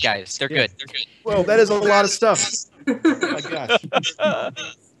like these guys. They're good. They're good. Well, that is a lot of stuff. Oh my gosh.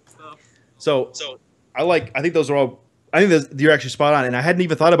 So I think those are all. I think that you're actually spot on, and I hadn't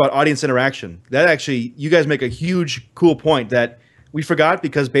even thought about audience interaction. That actually, you guys make a huge, cool point that we forgot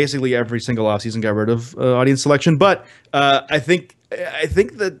because basically every single offseason got rid of audience selection. But I think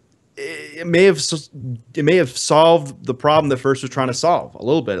that it may have solved the problem that First was trying to solve a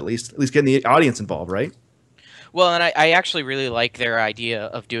little bit, at least getting the audience involved, right? Well, and I actually really like their idea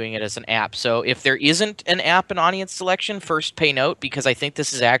of doing it as an app. So if there isn't an app in audience selection, First pay note, because I think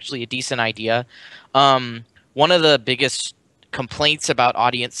this is actually a decent idea. One of the biggest complaints about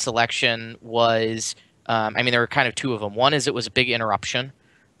audience selection was, there were kind of two of them. One is it was a big interruption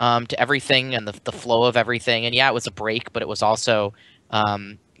to everything and the flow of everything. And yeah, it was a break, but it was also,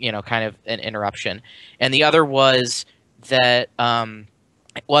 kind of an interruption. And the other was that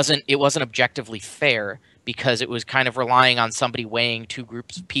it wasn't objectively fair because it was kind of relying on somebody weighing two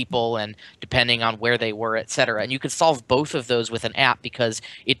groups of people and depending on where they were, et cetera. And you could solve both of those with an app because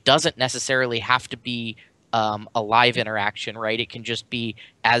it doesn't necessarily have to be a live interaction, right? It can just be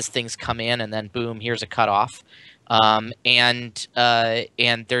as things come in and then boom, here's a cutoff. And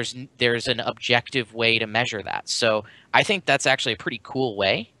there's an objective way to measure that. So I think that's actually a pretty cool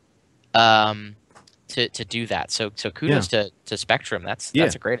way to do that. So kudos to Spectrum. That's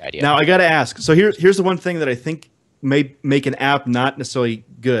a great idea. Now I got to ask. So here's the one thing that I think may make an app not necessarily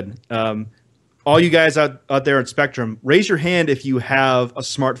good. All you guys out there at Spectrum, raise your hand if you have a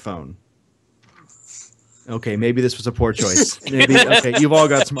smartphone. Okay, maybe this was a poor choice. Okay, you've all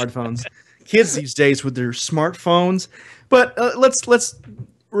got smartphones. Kids these days with their smartphones. But let's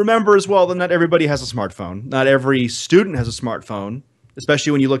remember as well that not everybody has a smartphone. Not every student has a smartphone,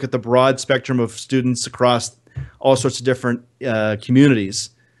 especially when you look at the broad spectrum of students across all sorts of different communities.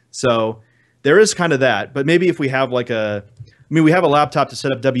 So there is kind of that. But maybe if we have we have a laptop to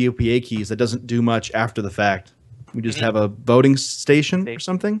set up WPA keys that doesn't do much after the fact. We just have a voting station or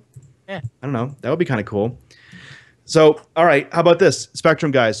something. Yeah. I don't know. That would be kind of cool. So, all right. How about this? Spectrum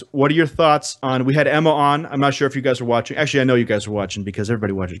guys, what are your thoughts on, we had Emma on. I'm not sure if you guys were watching. Actually, I know you guys were watching because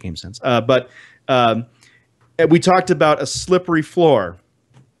everybody watches GameSense. But we talked about a slippery floor.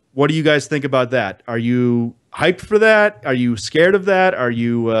 What do you guys think about that? Are you hyped for that? Are you scared of that? Are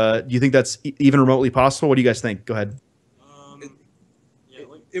you, do you think that's even remotely possible? What do you guys think? Go ahead.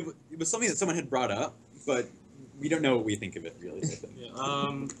 It was something that someone had brought up, but we don't know what we think of it really.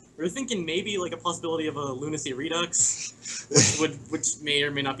 Yeah, we're thinking maybe like a possibility of a lunacy redux, which may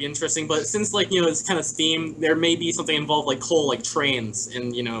or may not be interesting. But since it's kind of Steam, there may be something involved like coal, like trains,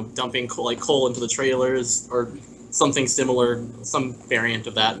 and dumping coal into the trailers or something similar, some variant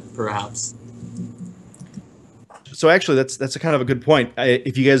of that perhaps. So actually, that's a kind of a good point.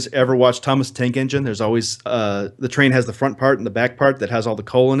 If you guys ever watch Thomas Tank Engine, there's always the train has the front part and the back part that has all the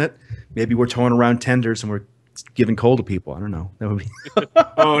coal in it. Maybe we're towing around tenders and we're giving coal to people. I don't know. That would be.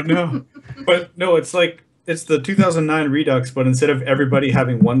 Oh no! But no, it's the 2009 Redux, but instead of everybody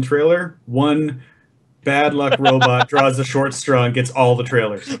having one trailer, one bad luck robot draws the short straw and gets all the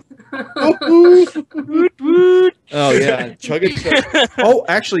trailers. Oh yeah, chug it. Oh,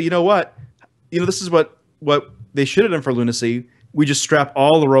 actually, you know what? This is what they should have done for Lunacy. We just strap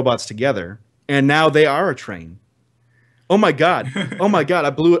all the robots together, and now they are a train. Oh my god! Oh my god!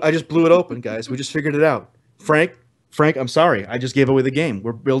 I just blew it open, guys. We just figured it out. Frank, I'm sorry. I just gave away the game.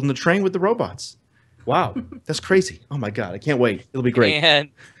 We're building the train with the robots. Wow, that's crazy. Oh my god, I can't wait. It'll be great.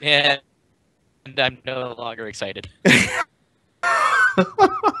 And I'm no longer excited.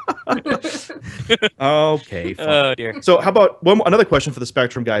 Okay. Fine. Oh dear. So how about another question for the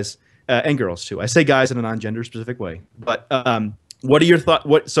Spectrum guys and girls too? I say guys in a non-gender specific way, but what are your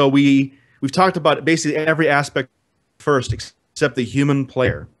thoughts? So we've talked about basically every aspect first except the human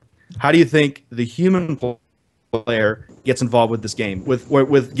player. How do you think the human player gets involved with this game with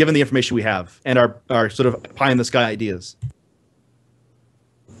given the information we have and our sort of pie in the sky ideas?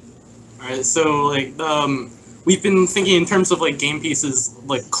 All right, so we've been thinking in terms of game pieces.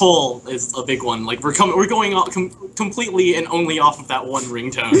 Coal is a big one. We're going completely and only off of that one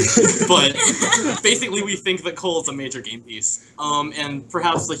ringtone, but basically we think that coal is a major game piece. And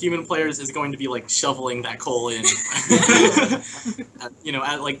perhaps the human players is going to be shoveling that coal in,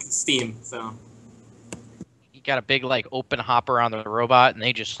 at Steam. So You got a big open hopper on the robot, and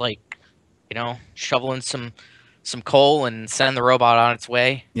they just shoveling some coal and send the robot on its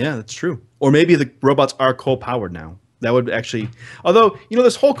way. Yeah, that's true. Or maybe the robots are coal powered now. That would actually, although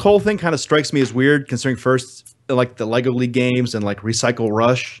this whole coal thing kind of strikes me as weird, considering first the Lego League games and Recycle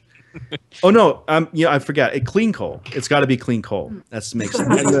Rush. Oh no, I forgot. Clean coal. It's got to be clean coal. That makes sense.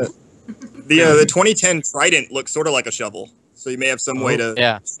 And the 2010 Trident looks sort of like a shovel, so you may have some way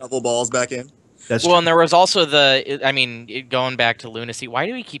to shovel balls back in. That's well, and there was also going back to Lunacy. Why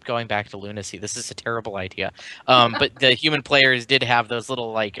do we keep going back to Lunacy? This is a terrible idea. But the human players did have those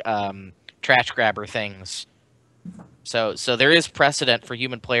little trash grabber things. So there is precedent for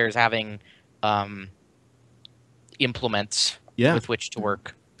human players having implements with which to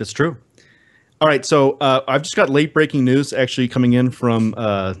work. That's true. All right, so I've just got late breaking news actually coming in from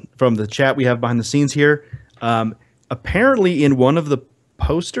the chat we have behind the scenes here. Apparently, in one of the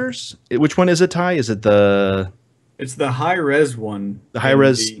posters, which one is it, Ty? Is it It's the high res one. The high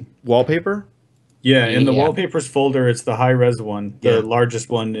res wallpaper. Yeah, in the wallpapers folder, it's the high res one, the largest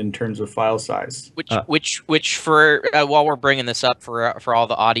one in terms of file size. Which for while we're bringing this up for all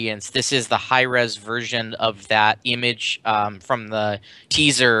the audience, this is the high res version of that image from the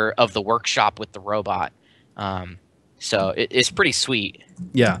teaser of the workshop with the robot. So it's pretty sweet.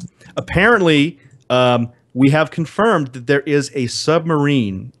 Yeah. Apparently, we have confirmed that there is a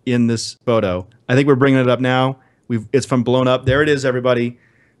submarine in this photo. I think we're bringing it up now. It's from Blown Up. There it is, everybody.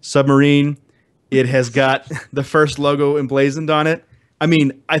 Submarine. It has got the first logo emblazoned on it. I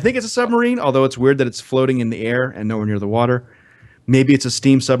mean, I think it's a submarine, although it's weird that it's floating in the air and nowhere near the water. Maybe it's a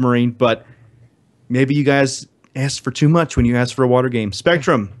steam submarine, but maybe you guys asked for too much when you asked for a water game.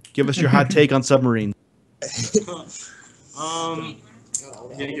 Spectrum, give us your hot take on submarine. They're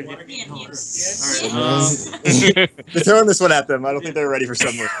throwing this one at them. I don't think they're ready for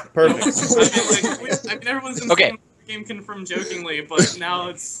submarine. Perfect. I mean, everyone's in the game confirmed jokingly, but now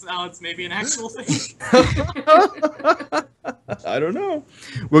it's maybe an actual thing. I don't know.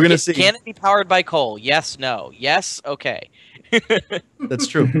 We're gonna see. Can it be powered by coal? Yes. No. Yes. Okay. That's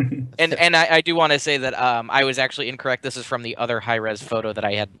true. And I do want to say that I was actually incorrect. This is from the other high res photo that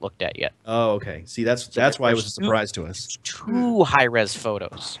I hadn't looked at yet. Oh, okay. See, that's why it was a surprise to us. Two high res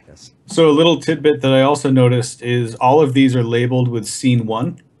photos. Yes. So a little tidbit that I also noticed is all of these are labeled with scene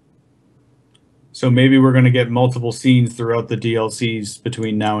 1. So maybe we're going to get multiple scenes throughout the DLCs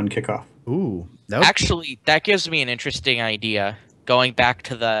between now and kickoff. Ooh, actually, that gives me an interesting idea. Going back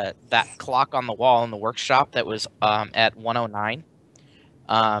to that clock on the wall in the workshop that was at 109,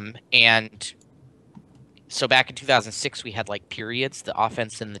 and so back in 2006 we had periods, the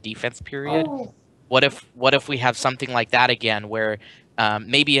offense and the defense period. Oh. What if we have something like that again, where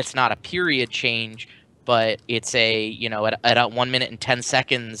maybe it's not a period change, but it's a at 1 minute and 10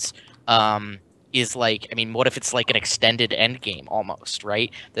 seconds. is like, I mean, what if it's like an extended end game almost,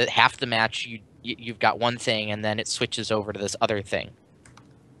 right? That half the match you've got one thing and then it switches over to this other thing.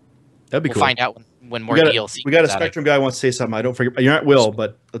 That'd be We'll cool. find out when more DLC. We got a comes out, Spectrum guy who wants to say something. I don't forget. You're not Will,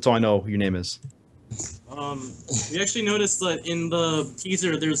 but that's all I know who your name is. We actually noticed that in the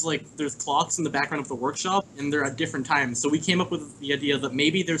teaser, there's clocks in the background of the workshop, and they're at different times. So we came up with the idea that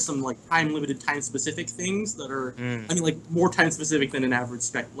maybe there's some like time-limited, time-specific things that are, I mean, like more time-specific than an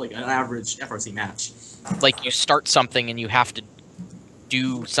average FRC match. Like you start something and you have to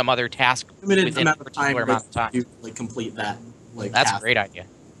do some other task Limited within a amount of time, particular amount of time. to like complete that. Like That's a task. great idea.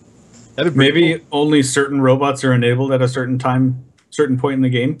 That'd be Maybe cool. only certain robots are enabled at a certain point in the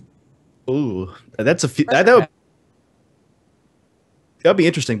game. Ooh, that'd be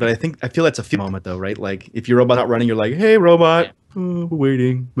interesting. But I feel that's a few moment though, right? Like if your robot out running, you're like, "Hey, robot, we're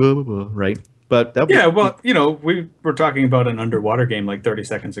waiting," blah blah blah, right? But Well, we were talking about an underwater game like 30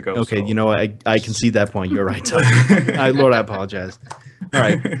 seconds ago. okay. So. You know, I concede that point. You're right. Lord, I apologize. All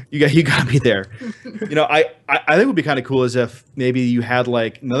right, you got me there. I think it would be kind of cool is if maybe you had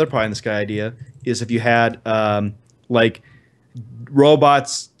like another pie in the sky idea is if you had like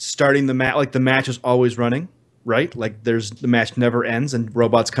robots starting the match, like the match is always running, right? Like the match never ends and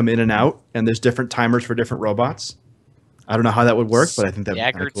robots come in and out and there's different timers for different robots. I don't know how that would work, but I think that'd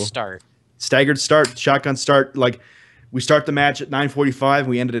be kind of cool. Staggered start, shotgun start. Like we start the match at 9:45,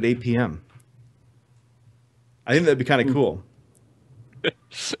 we end it at 8 p.m. I think that'd be kind of cool.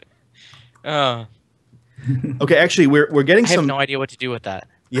 Okay, actually, we're getting some. I have no idea what to do with that.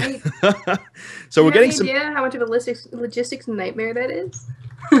 Yeah. So we're getting some. Idea how much of a logistics nightmare that is?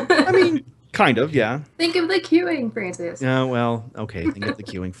 I mean, kind of, yeah. Think of the queuing, Francis. Yeah, well, okay. Think of the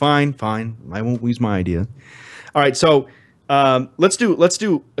queuing. Fine. I won't use my idea. All right, so let's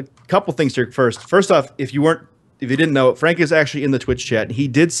do a couple things here first. First off, if you didn't know, Frank is actually in the Twitch chat. He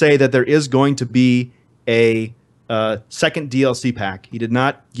did say that there is going to be a second DLC pack. He did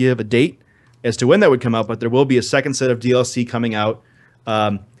not give a date as to when that would come out, but there will be a second set of DLC coming out.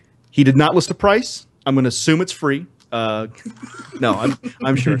 He did not list a price. I'm going to assume it's free. No,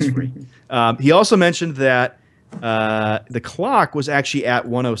 I'm sure it's free. He also mentioned that the clock was actually at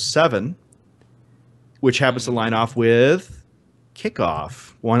 107, which happens to line off with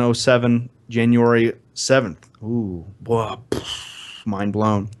kickoff 107 January 7th. Ooh, whoa, mind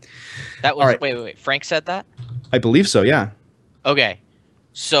blown. That was right. Wait. Frank said that? I believe so. Yeah. Okay.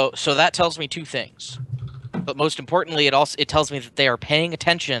 So that tells me two things. But most importantly, it tells me that they are paying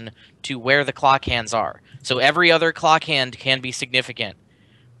attention to where the clock hands are. So every other clock hand can be significant.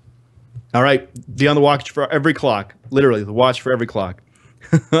 All right. Be on the watch for every clock. Literally, the watch for every clock.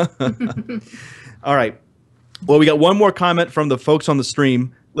 All right. Well, we got one more comment from the folks on the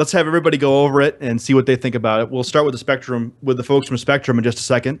stream. Let's have everybody go over it and see what they think about it. We'll start with the folks from Spectrum in just a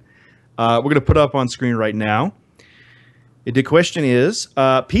second. We're going to put it up on screen right now. The question is,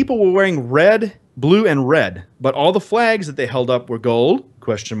 people were wearing red, blue, and red, but all the flags that they held up were gold? ?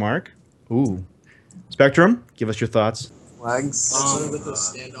 Ooh. Spectrum, give us your thoughts. Flags? With the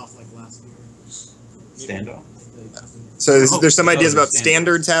standoff like last year. Standoff? So there's some ideas about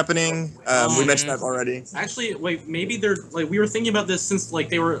standards happening. We mentioned that already. Actually, wait, maybe they're like we were thinking about this since like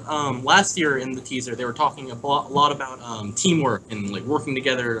they were last year in the teaser. They were talking a lot about teamwork and like working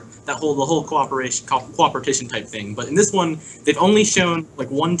together. The whole cooperation type thing. But in this one, they've only shown like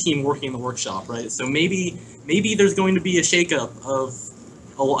one team working in the workshop, right? So maybe there's going to be a shakeup of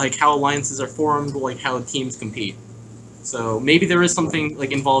like how alliances are formed, like how teams compete. So maybe there is something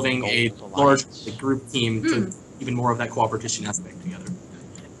like involving a large group team to even more of that cooperation aspect together.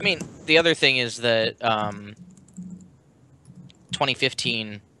 I mean, the other thing is that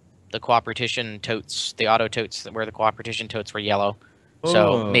 2015, the cooperation totes, the auto totes where the cooperation totes were yellow.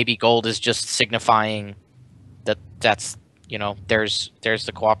 So maybe gold is just signifying that's there's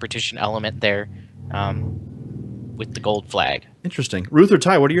the cooperation element there with the gold flag. Interesting. Ruth or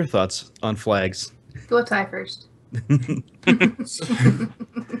Ty, what are your thoughts on flags? Go Ty first.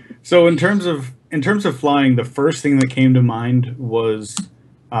 So in terms of flying, the first thing that came to mind was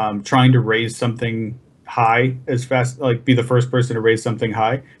trying to raise something high as fast, like be the first person to raise something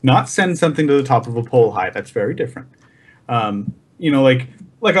high, not send something to the top of a pole high. That's very different. Something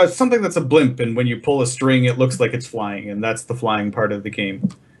that's a blimp, and when you pull a string, it looks like it's flying, and that's the flying part of the game.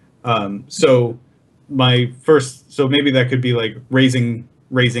 So maybe that could be like raising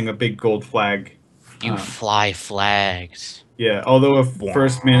a big gold flag. You fly flags. Yeah, although if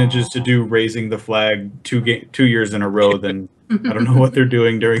First manages to do raising the flag 2 years in a row, then I don't know what they're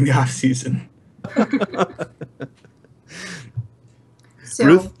doing during the off season. So,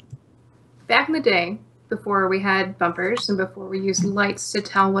 Ruth? back in the day, before we had bumpers and before we used lights to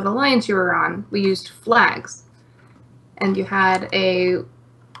tell what alliance you were on, we used flags. And you had a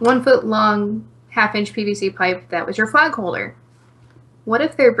 1 foot long, half-inch PVC pipe that was your flag holder. What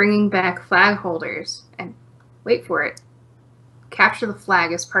if they're bringing back flag holders and, wait for it, capture the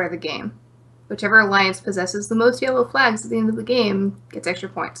flag as part of the game? Whichever alliance possesses the most yellow flags at the end of the game gets extra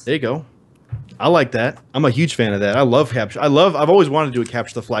points. There you go. I like that. I'm a huge fan of that. I love capture. I've always wanted to do a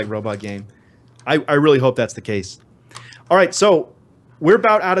capture the flag robot game. I really hope that's the case. All right, so we're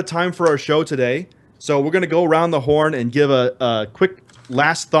about out of time for our show today. So we're going to go around the horn and give a quick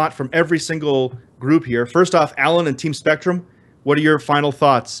last thought from every single group here. First off, Alan and Team Spectrum, what are your final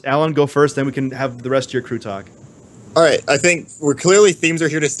thoughts? Alan, go first, then we can have the rest of your crew talk. All right, I think themes are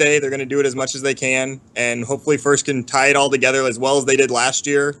here to stay. They're going to do it as much as they can, and hopefully First can tie it all together as well as they did last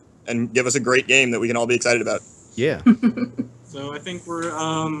year and give us a great game that we can all be excited about. Yeah. So I think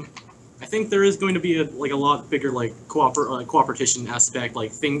I think there is going to be a lot bigger cooperation aspect.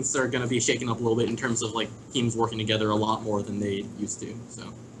 Like things are going to be shaken up a little bit in terms of like teams working together a lot more than they used to.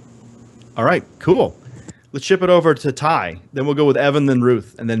 So. All right, cool. Let's ship it over to Ty. Then we'll go with Evan, then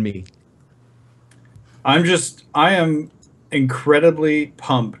Ruth, and then me. I am incredibly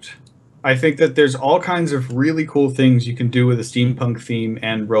pumped. I think that there's all kinds of really cool things you can do with a steampunk theme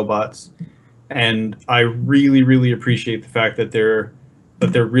and robots. And I really, really appreciate the fact that they're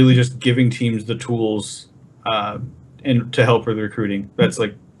really just giving teams the tools and to help with recruiting. That's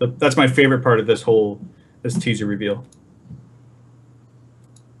that's my favorite part of this teaser reveal.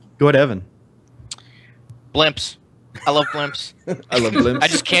 Go ahead, Evan. Blimps. I love blimps. I love blimps. I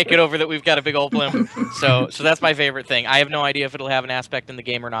just can't get over that we've got a big old blimp. So that's my favorite thing. I have no idea if it'll have an aspect in the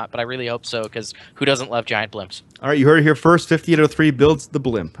game or not, but I really hope so, because who doesn't love giant blimps? All right, you heard it here first. 5803 builds the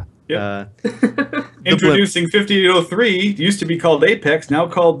blimp. Yep. Introducing 5803, used to be called Apex, now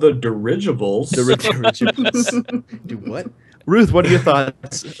called the Dirigibles. Dirigibles. Do what? Ruth, what are your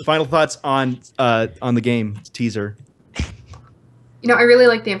thoughts? Final thoughts on the game teaser? I really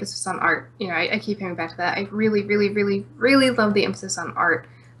like the emphasis on art. I keep coming back to that. I really, really, really, really love the emphasis on art.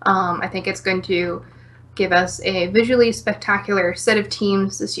 I think it's going to give us a visually spectacular set of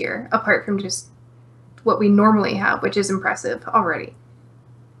teams this year, apart from just what we normally have, which is impressive already.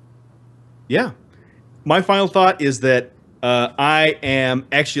 Yeah. My final thought is that I am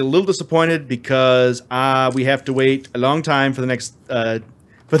actually a little disappointed because we have to wait a long time for the next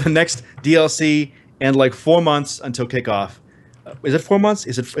DLC and like 4 months until kickoff. Is it 4 months?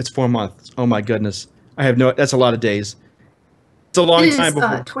 It's 4 months. Oh my goodness. That's a lot of days. It's a long time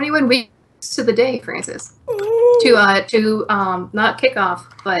before. 21 weeks to the day, Francis. To not kickoff,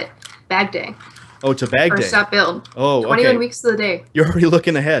 but bag day. Oh, to bag day. Or stop build. Oh, 21 weeks to the day. You're already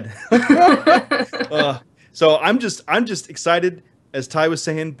looking ahead. So I'm just excited, as Ty was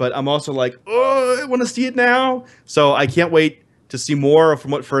saying, but I'm also like, oh, I want to see it now. So I can't wait to see more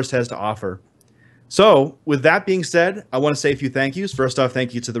from what First has to offer. So with that being said, I want to say a few thank yous. First off,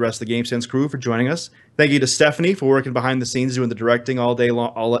 thank you to the rest of the GameSense crew for joining us. Thank you to Stephanie for working behind the scenes, doing the directing all day long,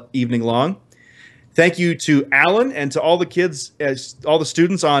 all evening long. Thank you to Alan and to all the kids, all the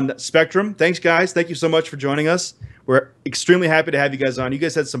students on Spectrum. Thanks, guys. Thank you so much for joining us. We're extremely happy to have you guys on. You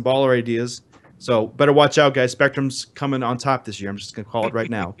guys had some baller ideas. So better watch out, guys. Spectrum's coming on top this year. I'm just going to call it right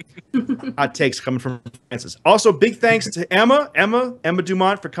now. Hot takes coming from Francis. Also, big thanks to Emma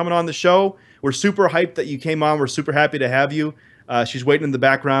Dumont for coming on the show. We're super hyped that you came on. We're super happy to have you. She's waiting in the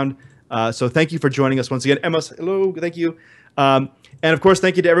background. So thank you for joining us once again. Emma, hello. Thank you. And, of course,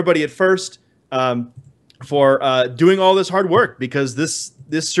 thank you to everybody at First for doing all this hard work, because this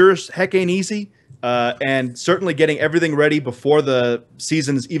sure as heck ain't easy. And certainly getting everything ready before the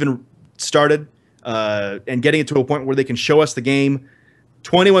season is even started, and getting it to a point where they can show us the game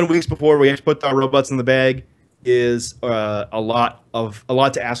 21 weeks before we have to put our robots in the bag is a lot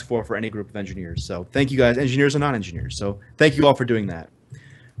to ask for any group of engineers. So thank you guys, engineers and non-engineers. So thank you all for doing that.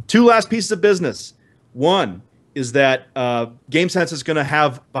 Two last pieces of business. One is that GameSense is going to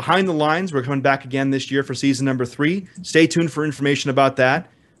have Behind the Lines. We're coming back again this year for season number 3. Stay tuned for information about that.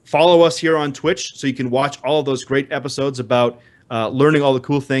 Follow us here on Twitch so you can watch all of those great episodes about learning all the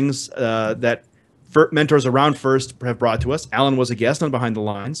cool things that mentors around First have brought to us. Alan was a guest on Behind the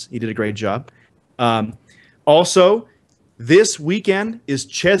Lines. He did a great job. Also, this weekend is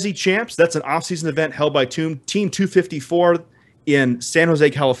Chezzy Champs. That's an off-season event held by Team 254 in San Jose,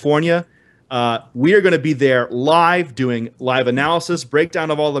 California. We are going to be there live, doing live analysis, breakdown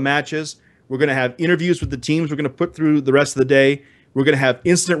of all the matches. We're going to have interviews with the teams we're going to put through the rest of the day. We're going to have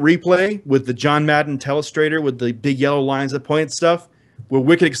instant replay with the John Madden telestrator with the big yellow lines that point at stuff. We're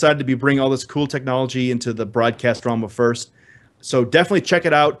wicked excited to be bringing all this cool technology into the broadcast realm of First. So definitely check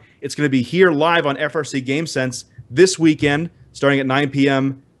it out. It's going to be here live on FRC GameSense this weekend, starting at 9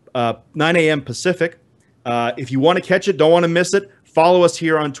 a.m. Pacific. If you want to catch it, don't want to miss it, follow us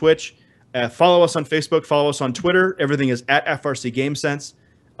here on Twitch. Follow us on Facebook. Follow us on Twitter. Everything is at FRC GameSense.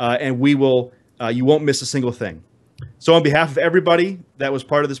 And we will, you won't miss a single thing. So on behalf of everybody that was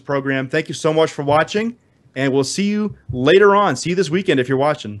part of this program, thank you so much for watching. And we'll see you later on. See you this weekend if you're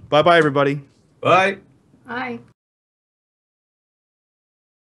watching. Bye-bye, everybody. Bye. Bye.